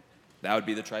 that would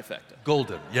be the trifecta.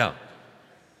 Golden, yeah.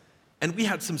 And we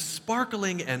had some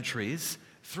sparkling entries.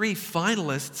 3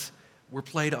 finalists were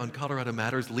played on Colorado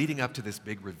Matters leading up to this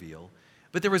big reveal.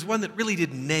 But there was one that really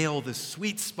did nail the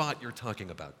sweet spot you're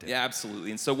talking about, Dave. Yeah, absolutely.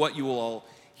 And so what you will all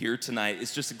hear tonight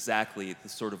is just exactly the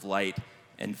sort of light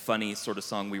and funny sort of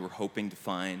song we were hoping to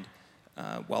find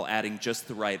while adding just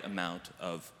the right amount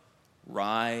of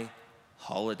wry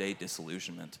holiday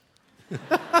disillusionment.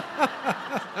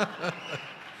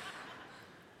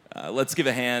 Let's give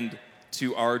a hand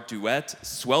to our duet,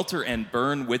 Swelter and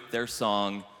Burn, with their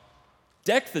song,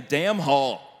 Deck the Damn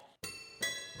Hall.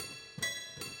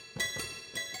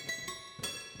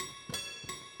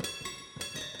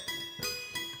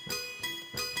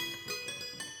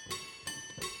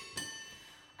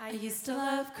 I used to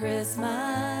love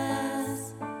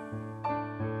Christmas,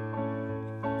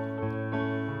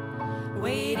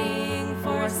 waiting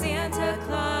for Santa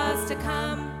Claus to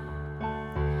come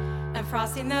and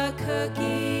frosting the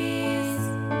cookies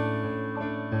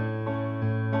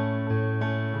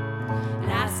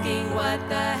and asking what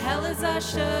the hell is a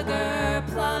sugar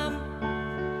plum.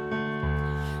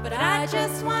 But I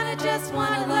just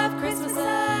wanna love Christmas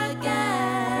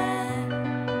again.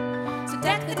 So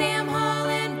deck the damn hall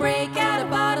and break out a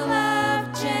bottle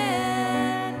of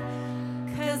gin,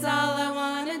 'cause all I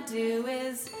wanna do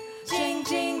is jing,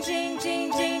 jing, jing,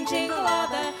 jing, jing, jingle all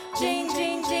the jing,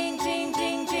 jing, jing, jing,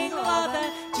 jing, jingle all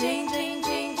the jing, jing,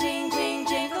 jing, jing, jing,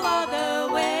 jingle all the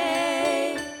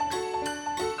way.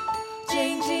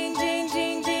 Jing, jing, jing,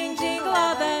 jing, jing, jingle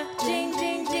all the jing,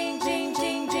 jing, jing, jing,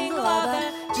 jing, jingle all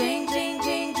the jing, jing,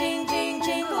 jing, jing, jing,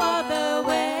 jingle all the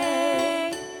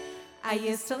way. I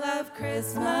used to love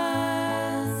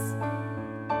Christmas,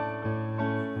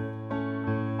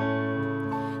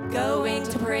 going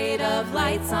to Parade of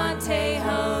Lights on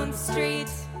Tejon Street,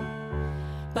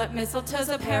 but mistletoe's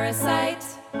a parasite,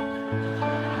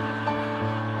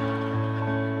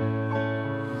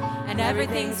 and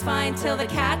everything's fine till the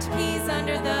cat pees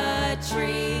under the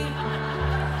tree.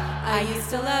 I used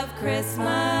to love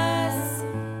Christmas,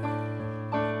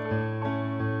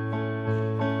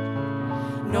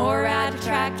 NORAD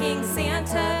tracking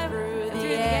Santa through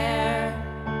the air,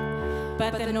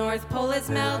 but the North Pole is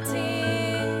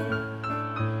melting,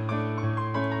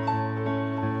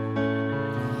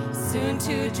 soon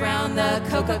to drown the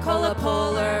Coca-Cola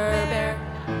polar bear.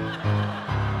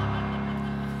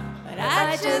 But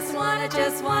I just wanna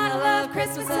love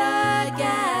Christmas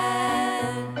again.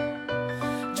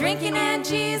 drinking and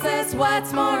Jesus,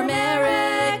 what's more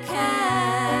American?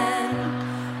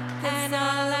 And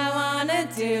all I wanna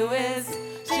do is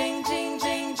jing, jing,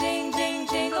 jing, jing, jing,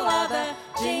 jingle all the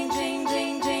jing, jing,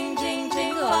 jing, jing, jing,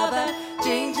 jingle all the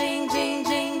jing, jing, jing,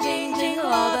 jing, jing, jingle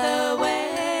all the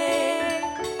way.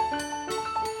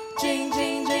 Jing,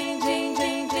 jing, jing, jing,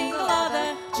 jing, jingle all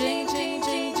the jing, jing,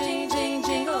 jing, jing, jing,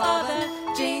 jingle all the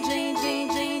jing, jing,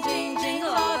 jing, jing, jing,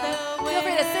 jingle all the way. Feel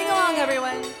free to sing along,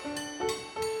 everyone.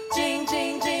 Jing,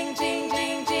 jing, jing, jing,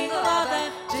 jing, jingle all the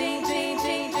jing, jing,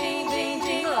 jing, jing, jing,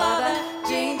 jingle all the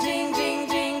jing, jing, jing,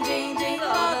 jing, jing, jingle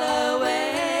all the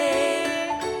way.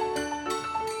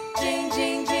 Jing,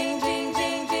 jing, jing, jing,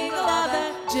 jing, jingle all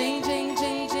the jing, jing,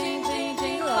 jing, jing, jing,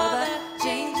 jingle all the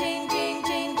jing, jing, jing,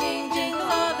 jing, jing, jingle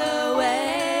all the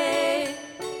way.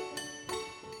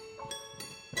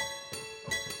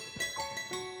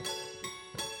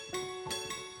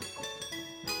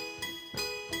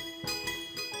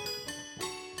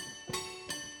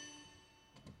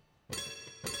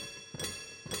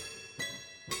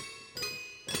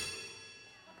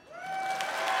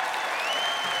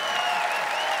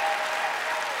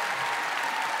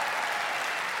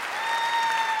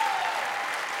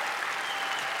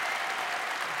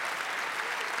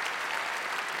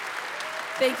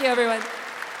 Thank you, everyone.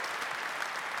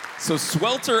 So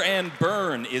Swelter and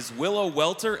Burn is Willow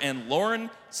Welter and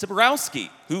Lauren Siborowski,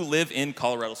 who live in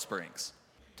Colorado Springs.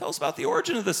 Tell us about the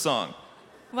origin of this song.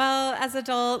 Well, as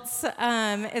adults,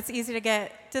 it's easy to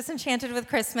get disenchanted with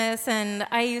Christmas, and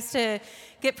I used to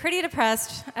get pretty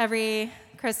depressed every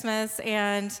Christmas,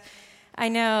 and I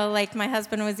know, like, my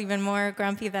husband was even more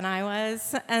grumpy than I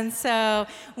was. And so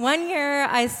one year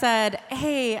I said,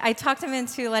 hey, I talked him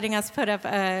into letting us put up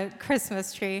a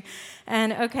Christmas tree.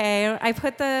 And okay, I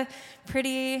put the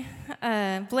pretty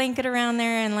blanket around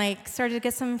there and like started to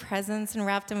get some presents and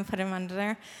wrapped them and put them under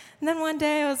there. And then one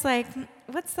day I was like,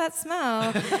 what's that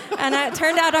smell? And it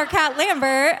turned out our cat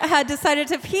Lambert had decided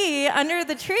to pee under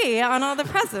the tree on all the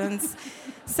presents.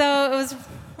 So it was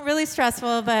really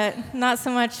stressful, but not so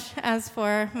much as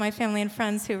for my family and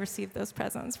friends who received those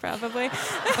presents, probably.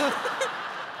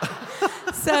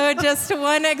 So just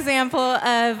one example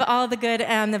of all the good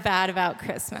and the bad about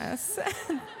Christmas.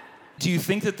 Do you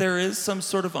think that there is some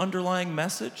sort of underlying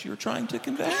message you're trying to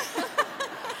convey?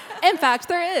 In fact,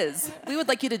 there is. We would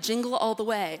like you to jingle all the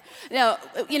way. Now,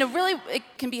 really, it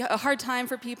can be a hard time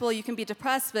for people. You can be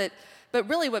depressed, but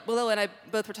really what Willow and I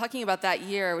both were talking about that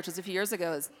year, which was a few years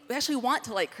ago, is we actually want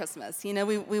to like Christmas.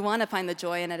 We want to find the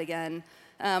joy in it again.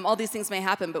 All these things may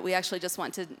happen, but we actually just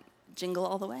want to jingle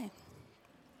all the way.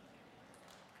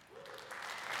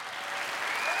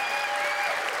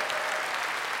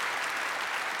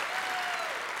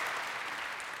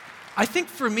 I think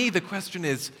for me, the question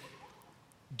is,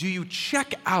 do you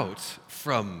check out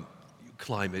from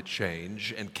climate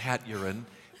change and cat urine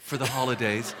for the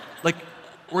holidays?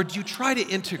 Or do you try to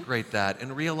integrate that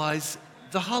and realize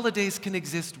the holidays can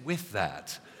exist with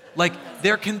that?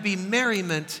 There can be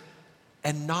merriment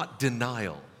and not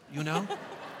denial,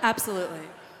 Absolutely.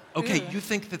 Okay, you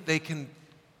think that they can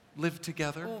live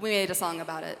together? We made a song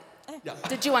about it. Yeah.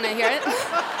 Did you want to hear it?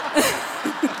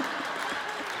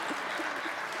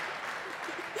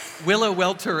 Willow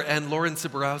Welter and Lauren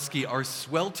Siborowski are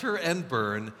Swelter and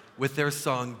Burn with their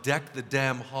song Deck the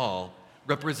Damn Hall,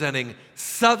 representing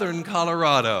Southern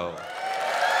Colorado.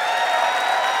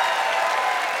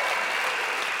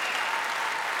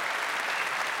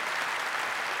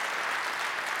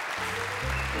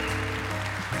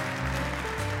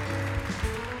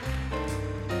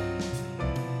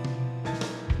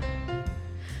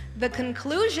 The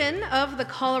conclusion of the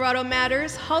Colorado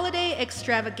Matters Holiday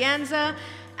Extravaganza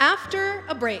after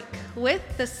a break with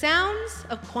the sounds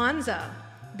of Kwanzaa.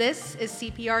 This is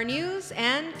CPR News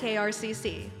and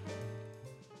KRCC.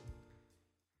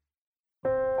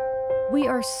 We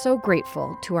are so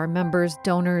grateful to our members,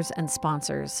 donors, and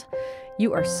sponsors.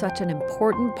 You are such an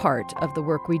important part of the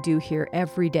work we do here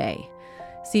every day.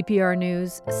 CPR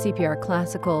News, CPR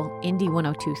Classical, Indy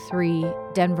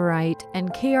 102.3, Denverite,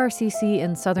 and KRCC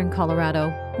in Southern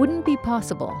Colorado wouldn't be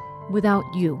possible without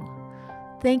you.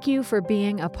 Thank you for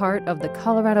being a part of the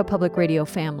Colorado Public Radio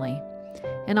family.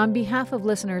 And on behalf of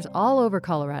listeners all over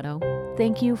Colorado,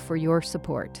 thank you for your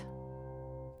support.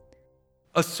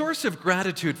 A source of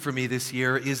gratitude for me this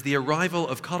year is the arrival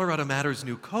of Colorado Matters'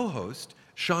 new co-host,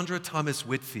 Chandra Thomas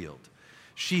Whitfield.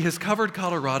 She has covered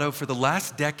Colorado for the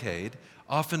last decade,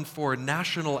 often for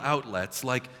national outlets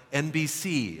like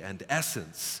NBC and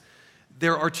Essence.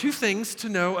 There are two things to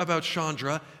know about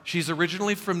Chandra. She's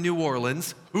originally from New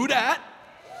Orleans. Who dat?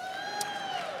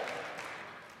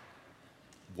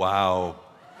 Wow.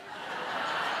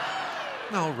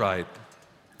 All right.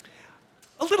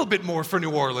 A little bit more for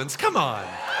New Orleans. Come on.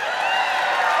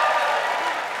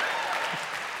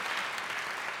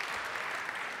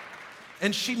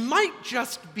 And she might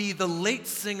just be the late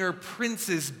singer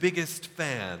Prince's biggest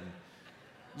fan.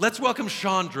 Let's welcome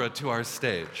Chandra to our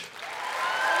stage.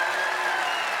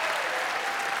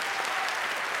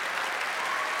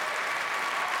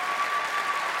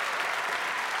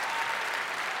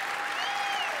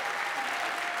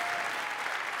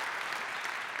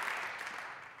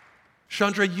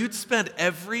 Chandra, you'd spent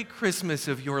every Christmas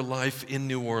of your life in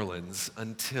New Orleans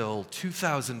until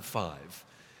 2005.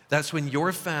 That's when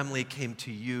your family came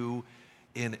to you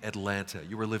in Atlanta.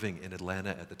 You were living in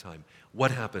Atlanta at the time. What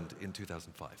happened in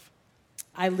 2005?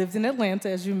 I lived in Atlanta,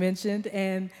 as you mentioned,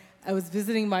 and I was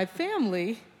visiting my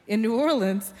family in New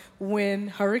Orleans when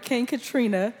Hurricane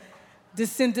Katrina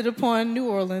descended upon New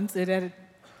Orleans. It had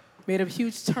made a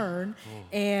huge turn,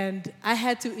 and I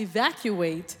had to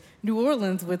evacuate New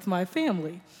Orleans with my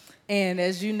family. And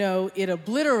as you know, it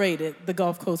obliterated the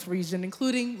Gulf Coast region,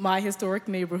 including my historic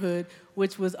neighborhood,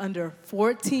 which was under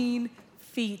 14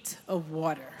 feet of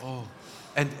water. Oh,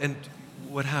 and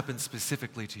what happened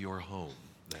specifically to your home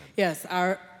then? Yes,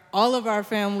 all of our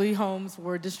family homes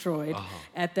were destroyed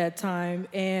at that time.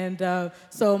 And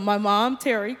so my mom,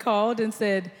 Terry, called and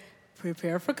said,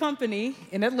 prepare for company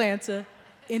in Atlanta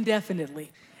indefinitely.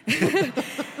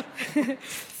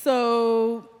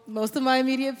 So most of my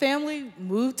immediate family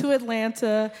moved to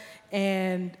Atlanta,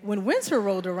 and when winter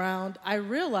rolled around, I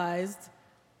realized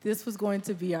this was going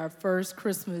to be our first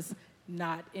Christmas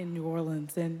not in New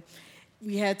Orleans, and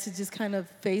we had to just kind of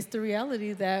face the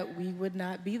reality that we would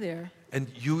not be there. And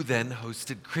you then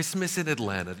hosted Christmas in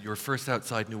Atlanta, your first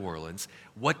outside New Orleans.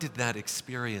 What did that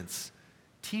experience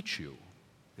teach you?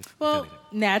 Well,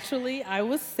 naturally, I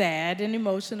was sad and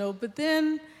emotional, but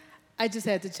then I just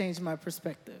had to change my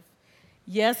perspective.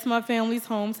 Yes, my family's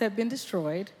homes had been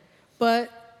destroyed, but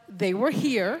they were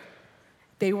here,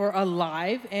 they were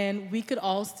alive, and we could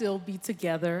all still be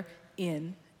together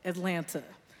in Atlanta.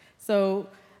 So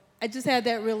I just had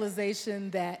that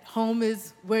realization that home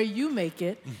is where you make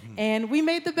it, and we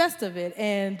made the best of it.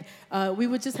 And we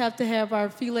would just have to have our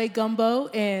filet gumbo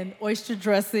and oyster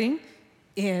dressing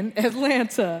in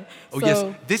Atlanta. Oh,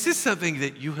 yes. This is something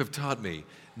that you have taught me,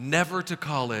 never to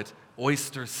call it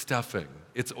oyster stuffing.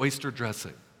 It's oyster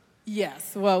dressing.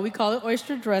 Yes, well, we call it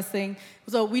oyster dressing.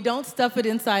 So we don't stuff it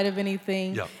inside of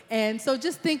anything. Yeah. And so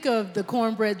just think of the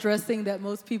cornbread dressing that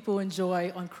most people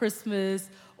enjoy on Christmas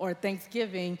or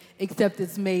Thanksgiving, except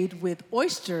it's made with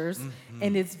oysters,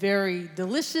 and it's very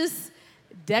delicious,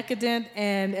 decadent,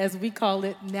 and as we call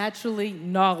it, naturally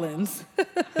Nolans.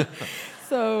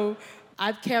 So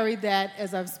I've carried that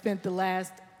as I've spent the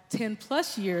last 10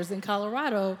 plus years in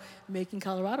Colorado making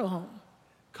Colorado home.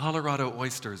 Colorado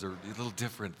oysters are a little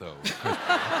different, though.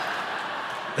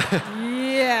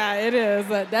 Yeah, it is.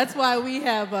 That's why we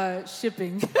have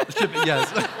shipping. Shipping,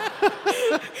 yes.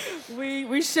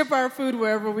 We ship our food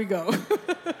wherever we go.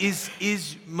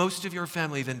 Is most of your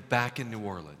family then back in New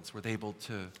Orleans? Were they able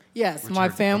to Yes, return? my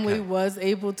family was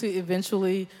able to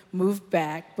eventually move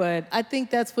back, but I think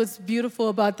that's what's beautiful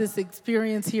about this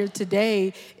experience here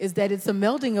today is that it's a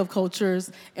melding of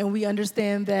cultures, and we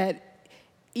understand that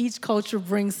each culture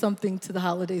brings something to the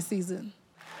holiday season.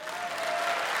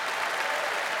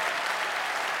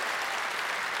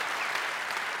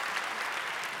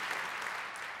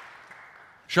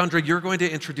 Chandra, you're going to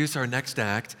introduce our next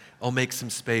act. I'll make some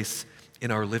space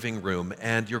in our living room,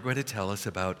 and you're going to tell us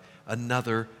about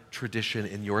another tradition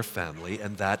in your family,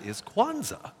 and that is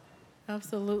Kwanzaa.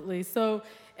 Absolutely. So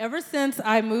ever since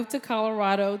I moved to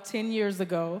Colorado 10 years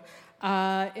ago,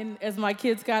 and as my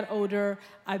kids got older,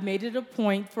 I made it a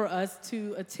point for us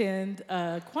to attend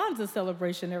a Kwanzaa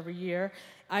celebration every year.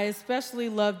 I especially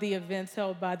love the events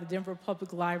held by the Denver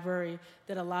Public Library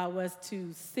that allow us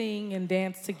to sing and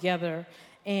dance together.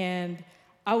 And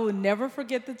I will never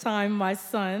forget the time my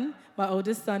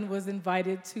oldest son, was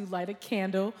invited to light a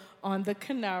candle on the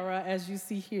Kinara, as you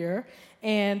see here.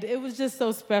 And it was just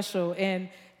so special. And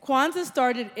Kwanzaa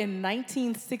started in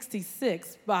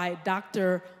 1966 by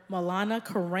Dr. Malana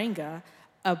Karenga,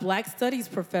 a Black Studies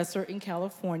professor in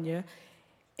California.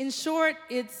 In short,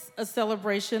 it's a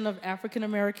celebration of African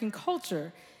American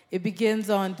culture. It begins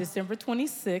on December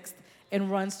 26th and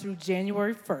runs through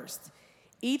January 1st.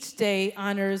 Each day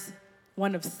honors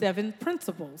one of 7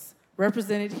 principles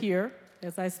represented here,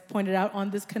 as I pointed out,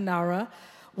 on this Kinara,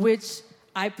 which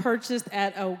I purchased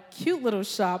at a cute little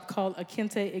shop called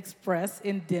Akinte Express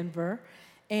in Denver.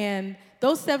 And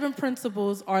those 7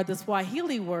 principles are the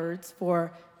Swahili words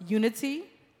for unity,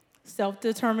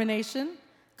 self-determination,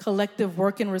 collective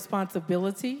work and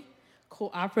responsibility,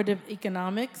 cooperative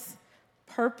economics,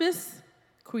 purpose,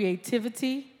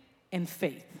 creativity, and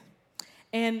faith.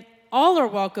 And all are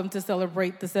welcome to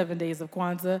celebrate the 7 days of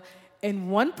Kwanzaa. And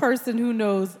one person who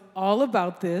knows all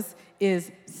about this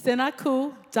is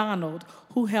Senaku Donald,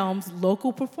 who helms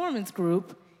local performance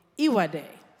group Iwade,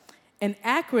 an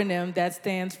acronym that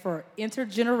stands for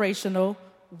Intergenerational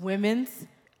Women's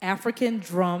African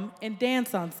Drum and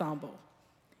Dance Ensemble.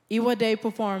 Iwade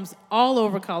performs all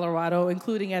over Colorado,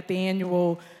 including at the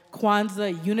annual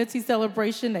Kwanzaa Unity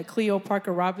Celebration at Cleo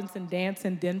Parker Robinson Dance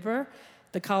in Denver,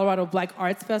 the Colorado Black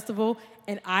Arts Festival,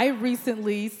 and I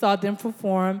recently saw them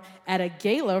perform at a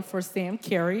gala for Sam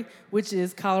Carey, which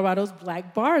is Colorado's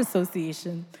Black Bar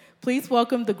Association. Please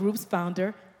welcome the group's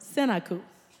founder, Senaku.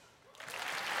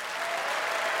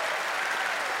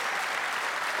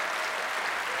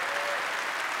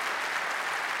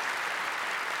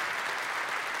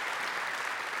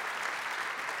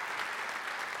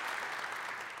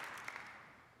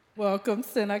 Welcome,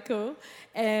 Senaku.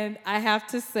 And I have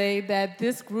to say that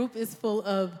this group is full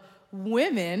of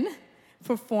women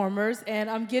performers, and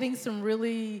I'm getting some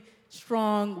really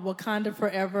strong Wakanda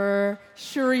Forever,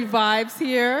 Shuri vibes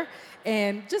here,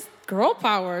 and just girl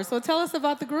power. So tell us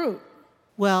about the group.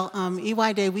 Well,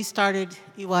 Iwade, we started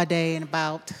Iwade in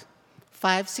about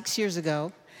 5-6 years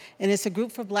ago, and it's a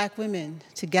group for Black women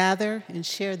to gather and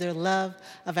share their love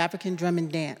of African drum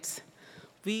and dance.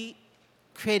 We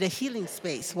create a healing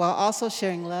space while also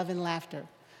sharing love and laughter.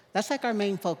 That's like our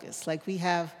main focus. Like we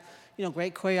have,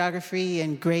 great choreography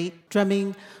and great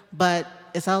drumming, but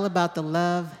it's all about the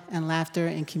love and laughter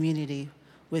and community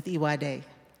with Iwade.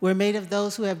 We're made of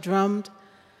those who have drummed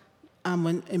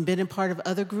and been a part of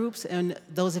other groups and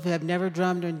those who have never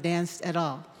drummed or danced at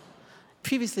all.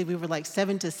 Previously, we were like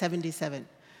 7 to 77,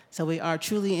 so we are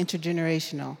truly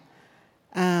intergenerational.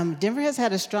 Denver has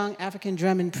had a strong African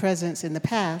drumming presence in the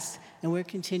past, and we're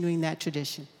continuing that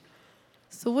tradition.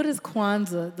 So what does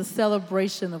Kwanzaa, the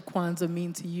celebration of Kwanzaa,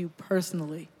 mean to you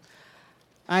personally?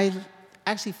 I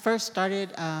actually first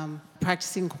started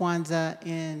practicing Kwanzaa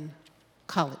in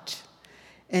college.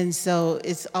 And so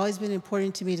it's always been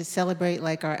important to me to celebrate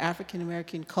like our African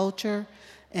American culture.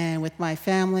 And with my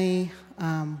family,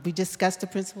 we discussed the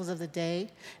principles of the day,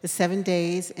 the 7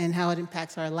 days, and how it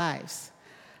impacts our lives.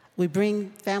 We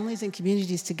bring families and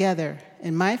communities together.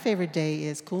 And my favorite day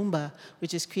is Kuumba,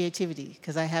 which is creativity,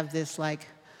 because I have this like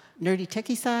nerdy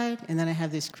techie side, and then I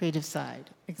have this creative side.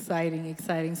 Exciting,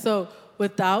 exciting. So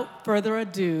without further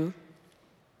ado,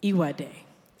 Iwade.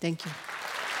 Thank you.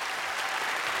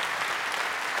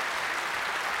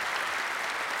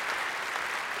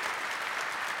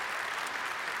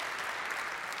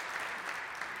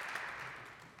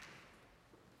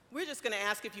 We're just going to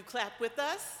ask if you clap with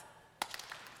us.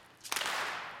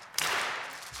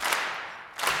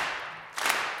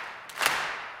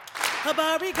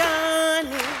 Habari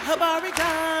gani,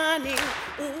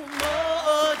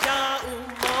 umoja,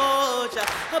 umoja.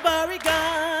 Habari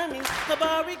gani,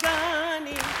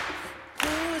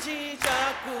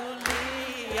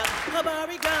 kujichagulia.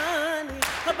 Habari gani,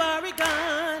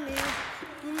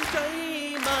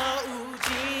 ujima,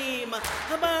 ujima.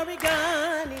 Habari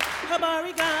gani,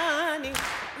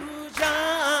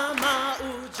 ujama,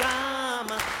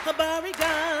 ujama. Habari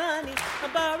gani,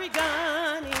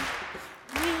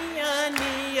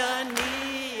 nia,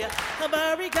 nia.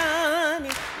 Habari gani,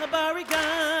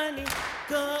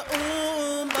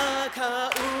 kaumba,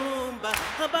 kaumba.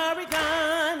 Habari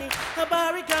gani,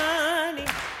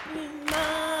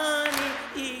 imani,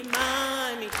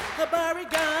 imani. Habari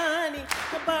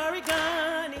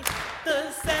gani,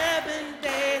 the 7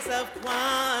 days of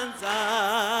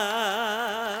Kwanzaa.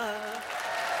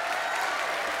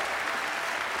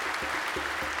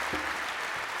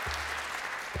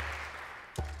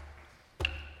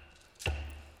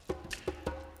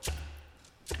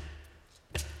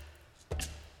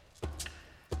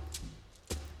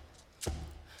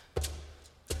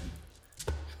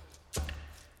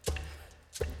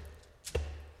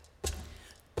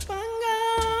 Banga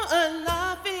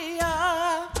alafia,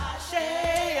 ashe,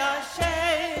 ashe.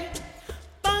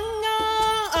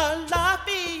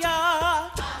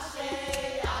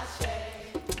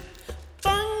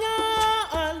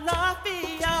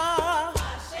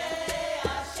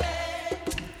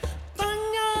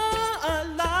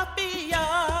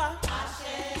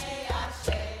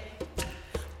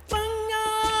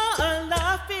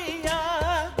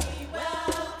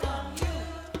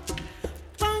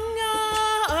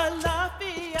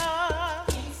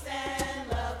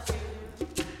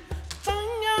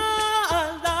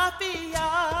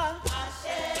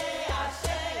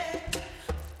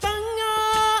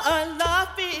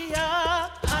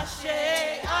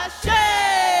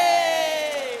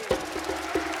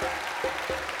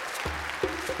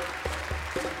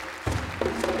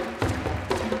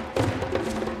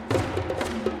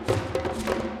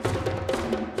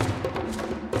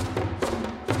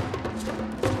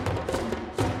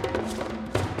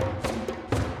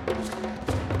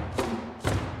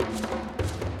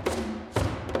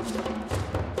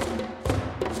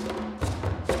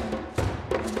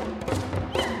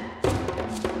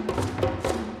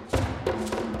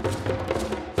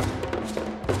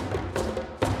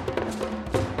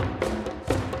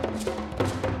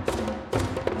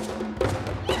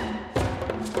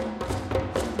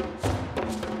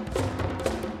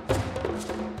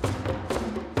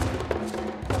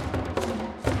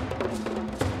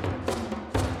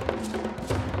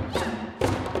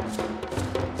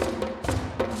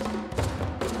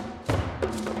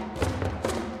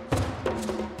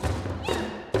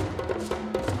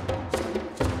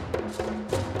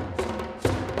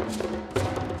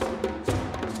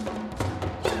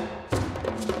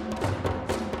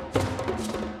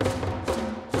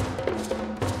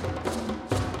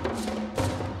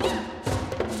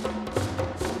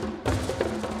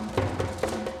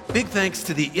 Big thanks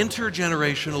to the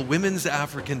Intergenerational Women's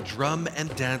African Drum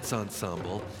and Dance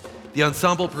Ensemble. The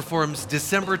ensemble performs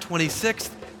December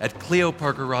 26th at Cleo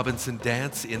Parker Robinson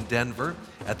Dance in Denver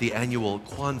at the annual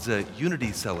Kwanzaa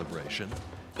Unity Celebration.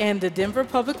 And the Denver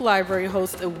Public Library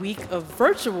hosts a week of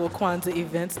virtual Kwanzaa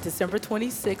events December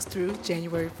 26th through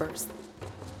January 1st.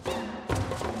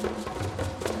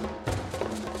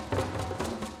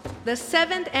 The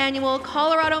 7th annual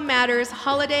Colorado Matters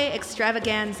Holiday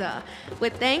Extravaganza,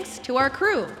 with thanks to our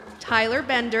crew, Tyler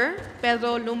Bender,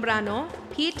 Pedro Lumbrano,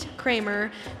 Pete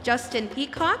Kramer, Justin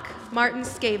Peacock, Martin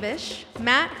Skavish,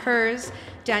 Matt Hers,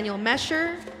 Daniel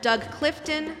Mesher, Doug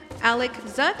Clifton, Alec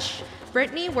Zuch,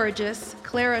 Brittany Wurgis,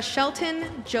 Clara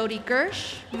Shelton, Jody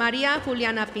Gersh, Maria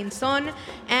Juliana Pinzon,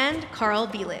 and Carl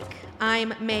Bielik.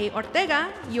 I'm May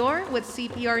Ortega. You're with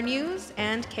CPR News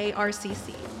and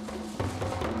KRCC.